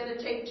 It's going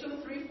to take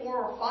 2, 3, 4,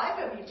 or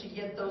 5 of you to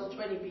get those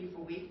 20 beef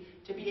a week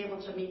to be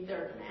able to meet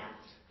their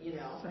demands, you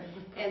know.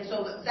 And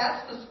so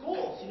that's the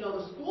schools. You know,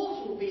 the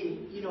schools will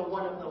be, you know,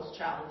 one of those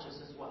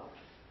challenges as well.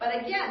 But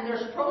again,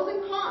 there's pros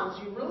and cons.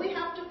 You really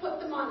have to put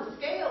them on a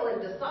scale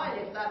and decide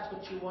if that's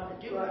what you want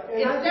to do. Right.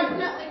 It's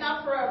definitely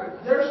not for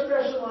everyone. They're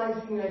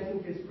specializing, I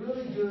think, is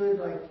really good,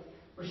 like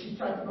where she's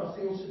talking about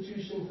the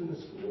institutions and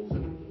the schools,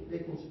 and they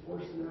can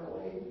support us in that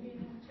way.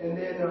 And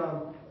then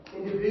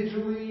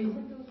individually,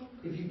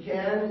 if you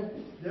can,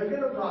 they're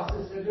going to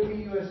process, they're going to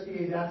be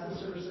USDA, that's the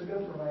service they're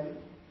going to provide.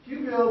 If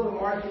you build a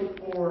market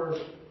for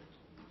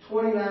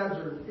 20 lambs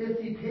or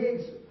 50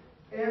 pigs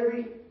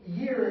every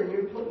year and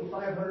you're putting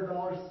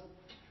 $500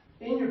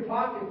 in your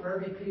pocket for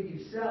every pig you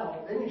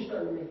sell, then you're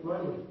starting to make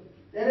money.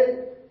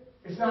 Then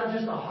it's not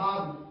just a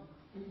hobby.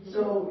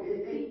 So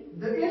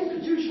the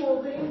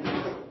institutional thing,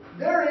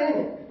 they're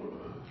in it.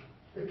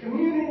 The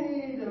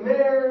community, the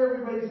mayor,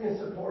 everybody's going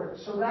to support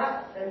it. So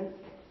that, and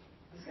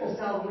it's going to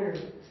sound weird,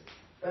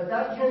 but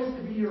that tends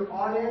to be your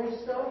odd-end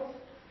stuff.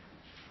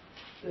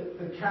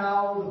 The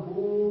cow, the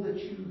bull that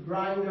you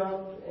grind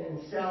up and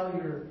sell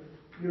your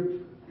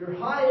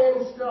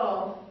high-end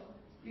stuff.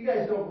 You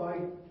guys don't buy,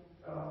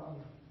 well,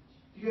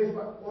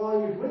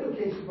 in your window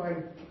case you buy,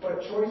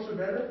 what, Choice or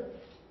better?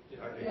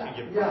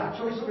 Yeah,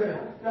 Choice or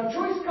better. Now,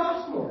 Choice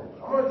costs more.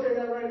 I'm going to tell you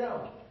that right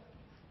now.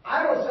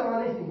 I don't sell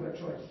anything but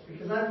Choice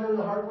because I've learned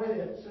the hard way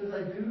that as soon as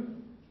I do,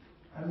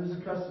 I lose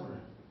a customer.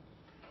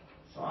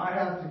 So I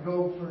have to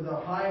go for the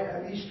high,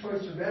 at least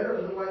Choice or better,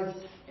 otherwise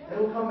they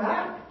don't come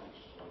back.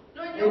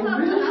 No, and you'll have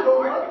to have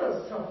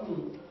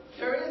marketing.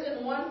 There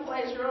isn't one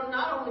place. You're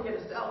not only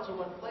going to sell to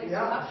one place.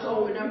 Yeah, you have to so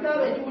open up you got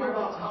to think more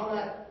about how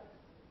that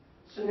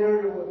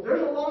scenario works.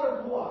 There's a lot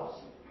of co-ops,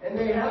 and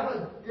they have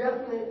a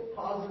definite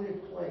positive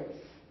place.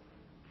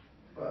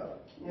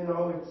 But, you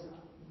know, it's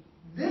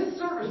this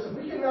service, if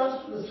we can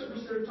master the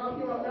service they're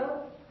talking about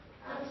now,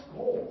 that's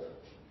gold.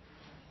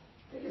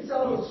 They can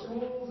sell to the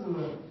schools and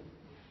the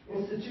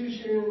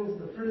institutions,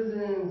 the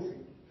prisons.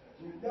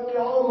 Then we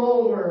all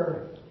know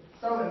where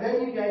some, and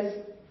then you guys,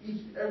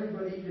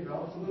 everybody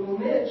develops a little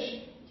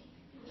niche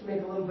to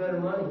make a little better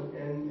money.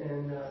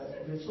 And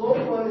the slow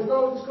one, as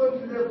long as it's going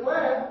through their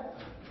plant,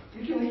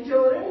 you can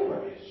retail it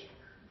anywhere.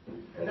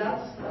 And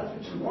that's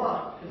what you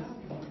want.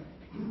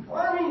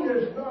 Farming,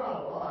 there's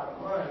not a lot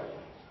of money.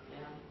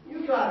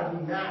 You got to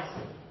be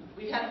massive.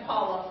 We had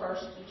Paula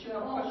first. Did you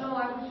have a question? No,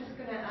 I was just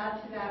going to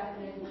add to that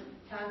and then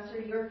to answer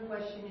your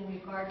question in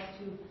regards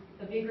to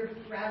the bigger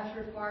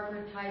rancher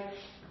farmer types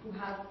who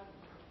have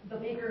the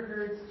bigger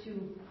herds to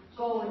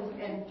go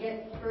and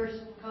get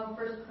first come,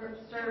 first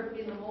served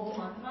in the mobile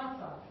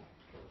matanza.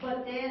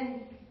 But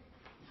then,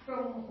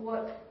 from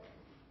what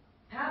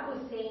Pat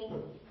was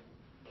saying,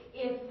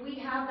 if we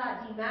have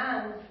that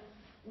demand,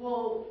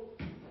 well,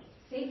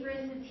 say for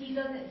instance he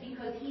doesn't,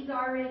 because he's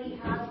already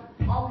has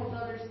all his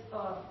other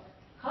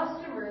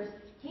customers,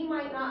 he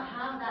might not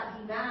have that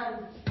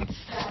demand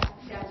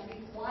that's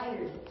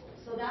required.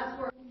 So that's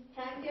where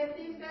can't get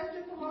these guys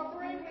to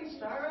cooperate. We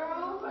start our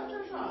own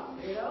butcher shop.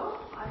 You know,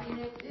 I mean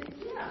it's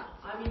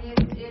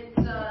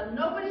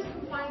nobody's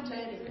confined to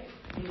anything.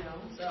 You know,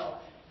 so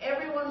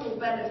everyone will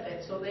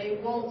benefit, so they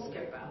won't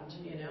skip out.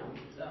 You know,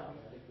 so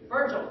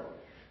Virgil.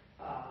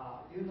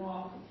 You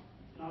know,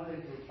 now that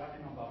you're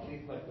talking about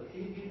this, but the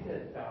thing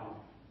is that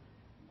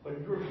when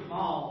you're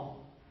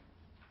small,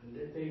 and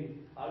let's say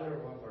other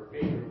ones are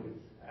bigger with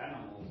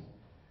animals,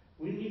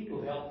 we need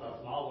to help the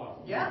small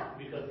ones. Yeah.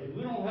 Because if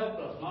we don't help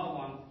the small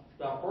ones,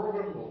 the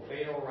program will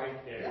fail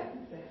right there. Yeah.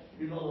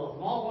 You know, the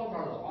small ones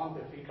are the ones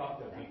that pick up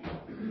the big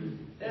ones.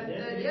 There's going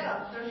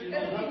to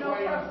be no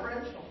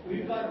preferential.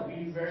 We've got to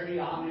be very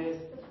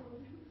honest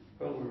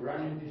when we're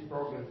running these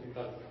programs,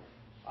 because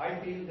I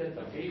feel that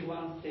the big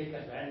ones take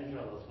advantage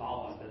of the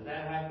small ones, and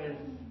that happens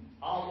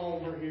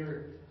all over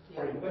here.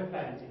 For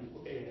Encuesta,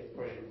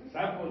 for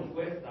example,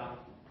 Encuesta,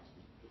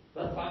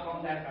 let's talk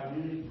on that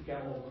community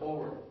can move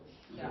forward.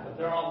 Yeah. But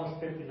they're always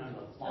picking on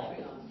the small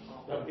ones.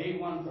 The big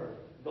ones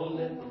don't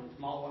let the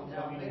small ones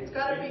come in. It's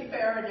got to be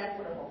fair and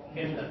equitable.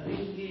 And the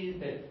thing is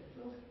that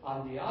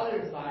on the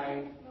other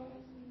side,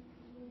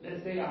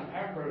 let's say on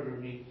hamburger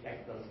meat,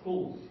 like the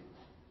schools,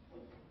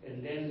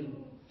 and then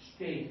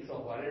steaks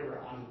or whatever.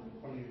 And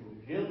when you're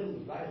dealing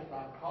with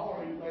livestock, how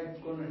are you guys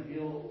going to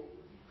deal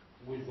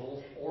with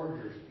those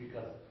orders?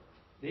 Because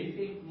they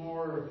take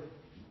more.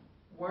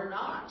 We're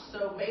not.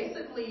 So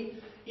basically,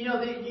 you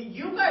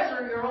guys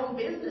are your own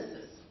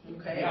businesses,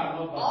 okay? Yeah,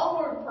 no, all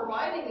we're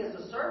providing is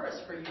a service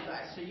for you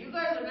guys. So you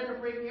guys are going to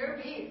bring your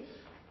beef.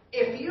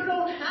 If you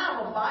don't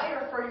have a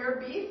buyer for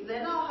your beef,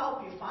 then I'll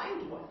help you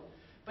find one.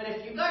 But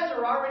if you guys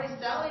are already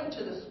selling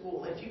to the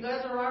school, if you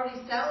guys are already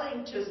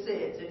selling to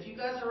SIDS, if you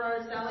guys are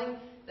already selling,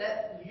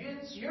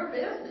 it's your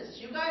business.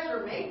 You guys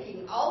are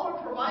making, all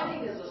we're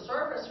providing is a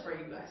service for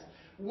you guys.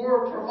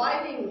 We're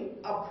providing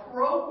a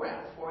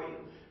program for you.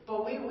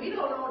 But we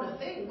don't own a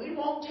thing. We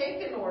won't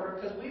take an order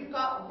because we've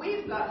got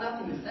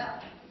nothing to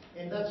sell.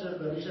 And that's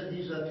the reason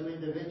these two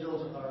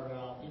individuals are,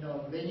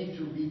 they need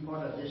to be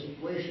part of this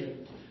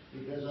equation,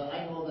 because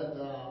I know that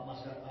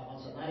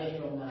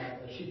Manzanares from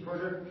the sheep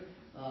herder,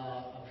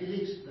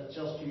 Felix, that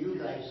sells to you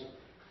guys,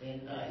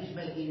 and he's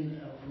making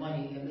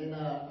money. And then,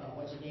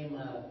 what's his name,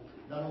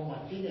 Donald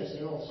Martinez,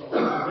 he also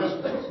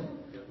restaurants,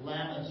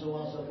 lamb and so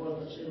on and so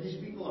forth. And these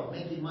people are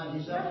making money.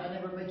 He said, I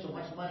never made so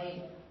much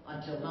money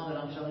until now that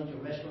I'm selling to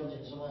restaurants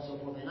and so on and so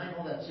forth. And I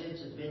know that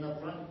SIDS has been up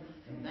front,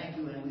 and thank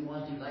you, and we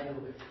want Eli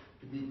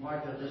to be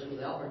part of this with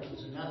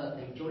Albertsons. And now that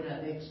they join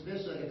ethics,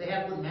 if they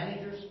have good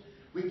managers,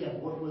 we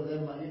can work with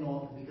them,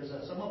 because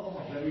some of them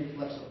are very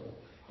flexible.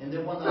 And they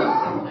want to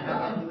have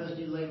that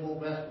USD label,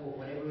 or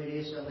whatever it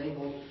is, a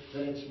label,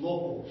 that it's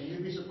local. And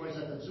you'd be surprised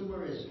that the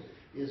consumer is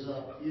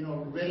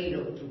ready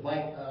to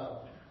buy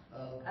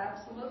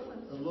absolutely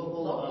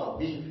local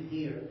beef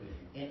here.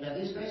 And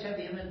these guys have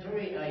the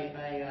inventory.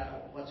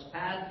 What's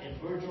Pat and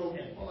Virgil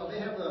and Paula, they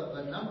have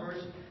the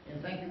numbers.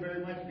 And thank you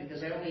very much,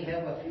 because I only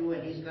have a few,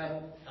 and he's got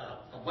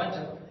a bunch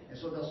of them. And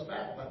so does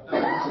Pat. But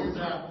this is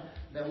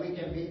that we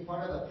can be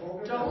part of the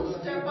program.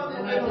 Don't step on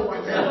the middle.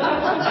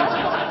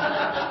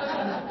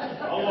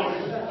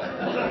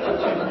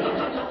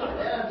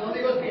 Yeah, don't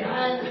leave us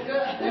behind.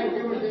 Thank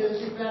you.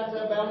 Keep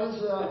that balance.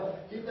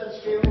 Keep that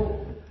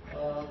scale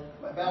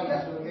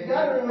balance. You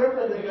got to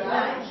remember that the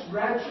average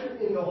rancher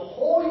in the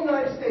whole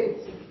United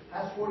States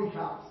has 40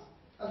 cows.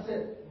 That's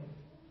it.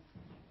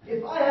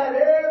 If I had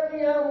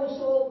every animal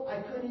sold,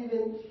 I couldn't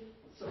even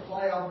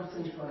supply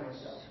Albertsons for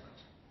myself.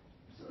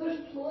 So there's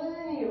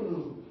plenty of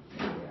room.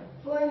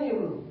 Plenty of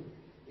room.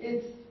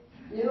 It's,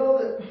 that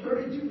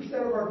 32%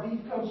 of our beef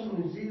comes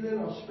from New Zealand,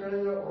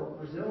 Australia, or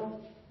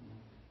Brazil.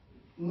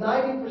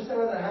 90%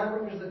 of the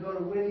hamburgers that go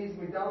to Wendy's,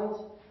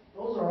 McDonald's,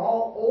 those are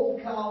all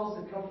old cows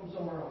that come from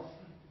somewhere else.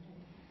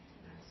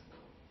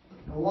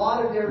 A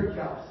lot of dairy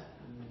cows.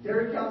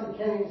 Dairy cows that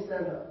can't even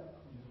stand up.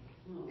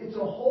 It's a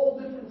whole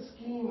different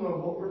scheme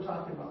of what we're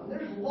talking about. And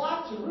there's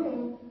lots of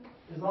room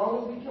as long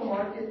as we can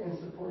market and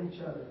support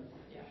each other.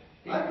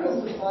 Yeah. I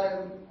couldn't supply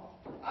them.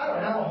 I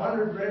don't have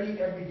 100 ready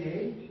every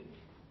day.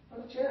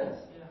 Not a chance.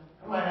 Yeah.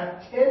 I might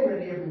have 10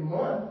 ready every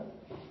month.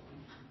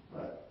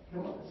 But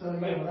come on. So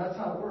that's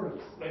how it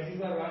works. But you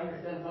got to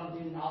understand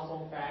something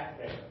also fact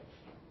that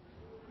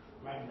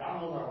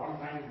McDonald's at one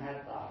time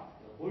had the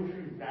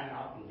butchery plant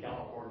out in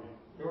California.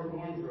 They were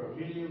going through 1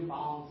 million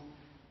pounds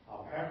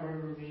of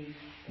hamburger meat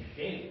a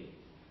day.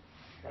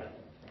 But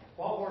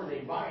what were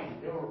they buying?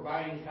 They were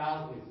buying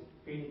cows with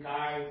pink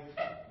eyes,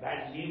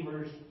 bad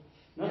livers,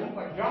 nothing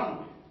but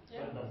junk.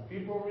 Yeah. But the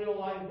people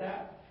realize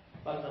that.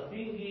 But the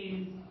thing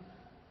is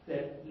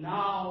that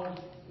now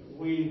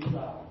with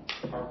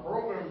our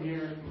program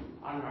here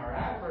on our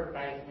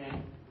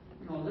advertisement,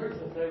 there's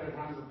a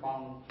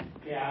 700-pound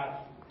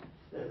calf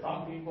that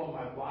some people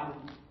might want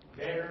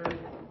better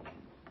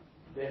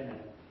than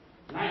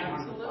a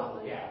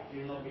 900-pound calf,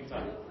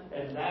 because,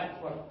 and that's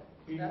what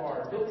people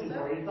are looking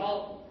for. It's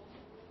all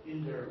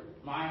in their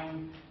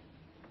mind.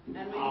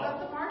 And we've got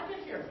the market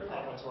here for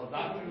that. The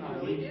production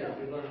of meat that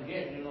you're going to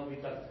get,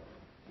 because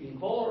in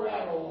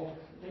Colorado,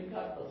 they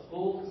got the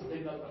schools, they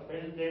got the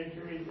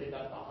penitentiaries, they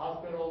got the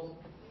hospitals.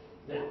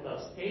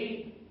 The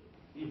state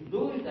is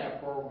doing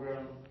that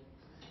program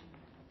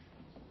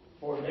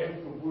for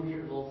them to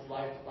butcher those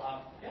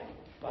livestock. Yeah.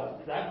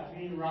 But that's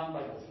being run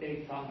by the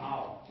state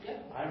somehow. Yeah.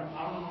 I don't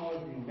know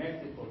if New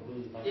Mexico is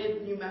doing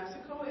something. New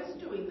Mexico is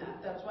doing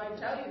that. That's why I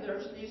tell you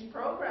there's these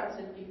programs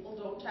and people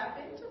don't tap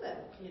into them,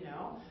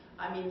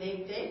 I mean,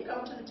 they've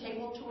come to the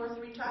table 2 or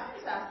 3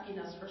 times asking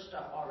us for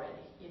stuff already,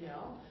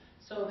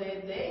 So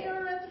they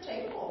are at the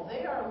table.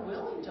 They are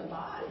willing to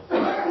buy.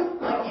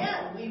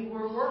 Again,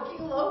 we're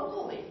working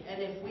locally,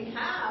 and if we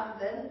have,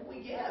 then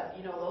we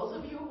give. Those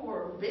of you who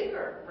are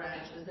bigger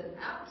ranches, then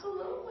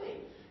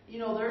absolutely.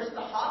 There's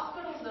the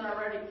hospitals that are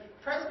already.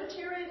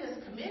 Presbyterian is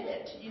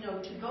committed,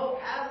 to go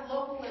as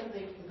local as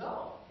they can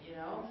go.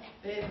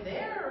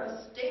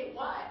 They're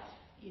statewide.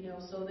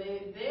 So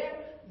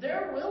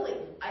they're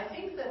willing. I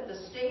think that the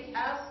state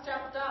has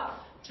stepped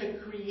up to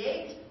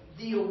create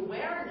the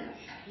awareness,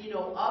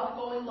 of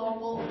going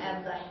local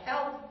and the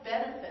health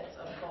benefits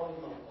of going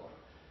local.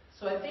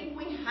 So I think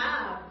we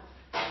have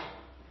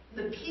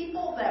the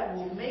people that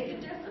will make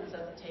a difference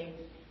at the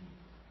table.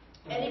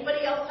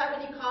 Anybody else have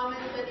any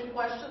comments, any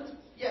questions?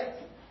 Yes.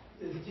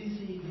 Is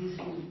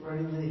TCDC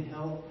running any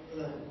help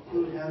the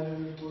food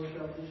hazardous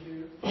workshop this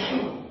year?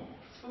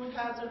 Food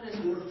hazardous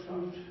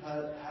Food, how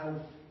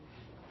to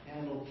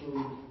handle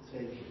food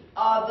safely.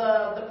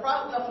 The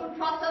food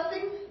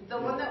processing, the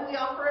one that we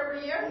offer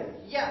every year?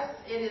 Yes,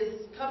 it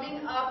is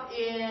coming up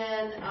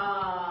in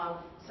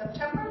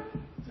September.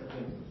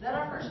 Is that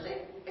our first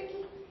date,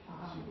 Vicki?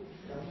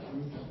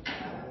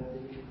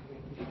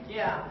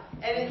 Yeah,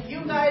 and if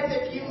you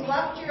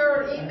left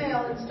your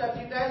email and stuff,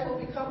 you guys will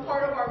become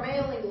part of our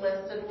mailing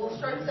list, and we'll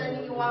start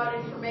sending you out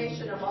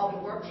information of all the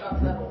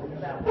workshops that we'll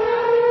have.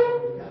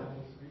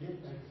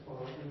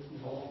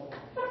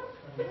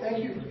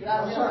 Thank you.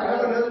 I'm sorry, I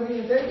have another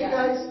meeting. Thank you,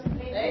 guys.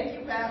 Thank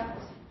you, Pat.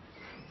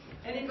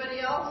 Anybody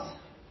else?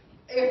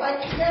 If I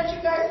can get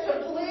you guys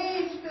to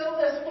please fill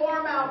this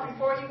form out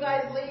before you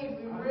guys leave,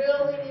 we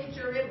really need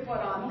your input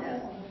on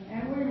this.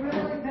 And we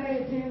really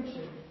pay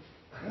attention.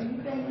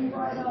 Anything you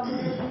write on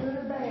this, good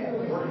or bad,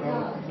 we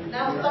got.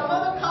 Now, some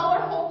of the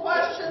colorful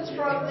questions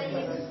from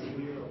these,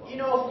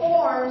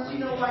 forms,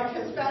 like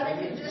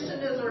Hispanic,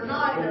 Indigenous, or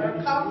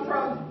neither, come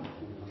from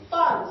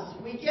funds.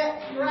 We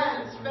get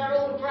grants,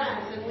 federal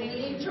grants, and we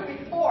need to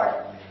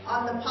report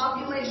on the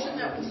population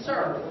that we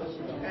serve.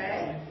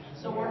 Okay?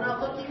 So we're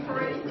not looking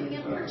for anything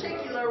in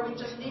particular. We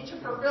just need to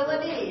fulfill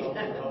a need.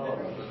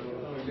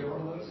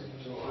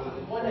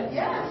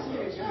 Yes,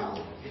 here you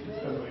go.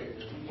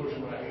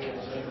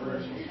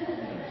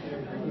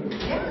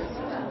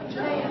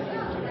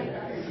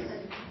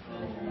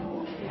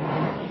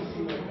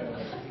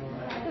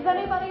 Does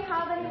anybody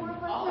have any more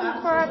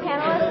questions for our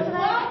panelists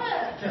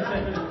tonight? I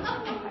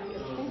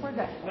think we're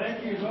good.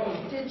 Thank you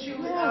both. Did you,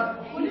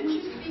 who did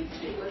you speak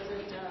to? Was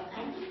it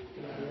Andy?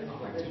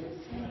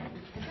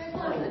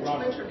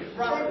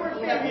 Robert.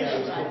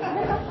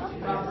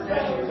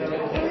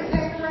 Robert.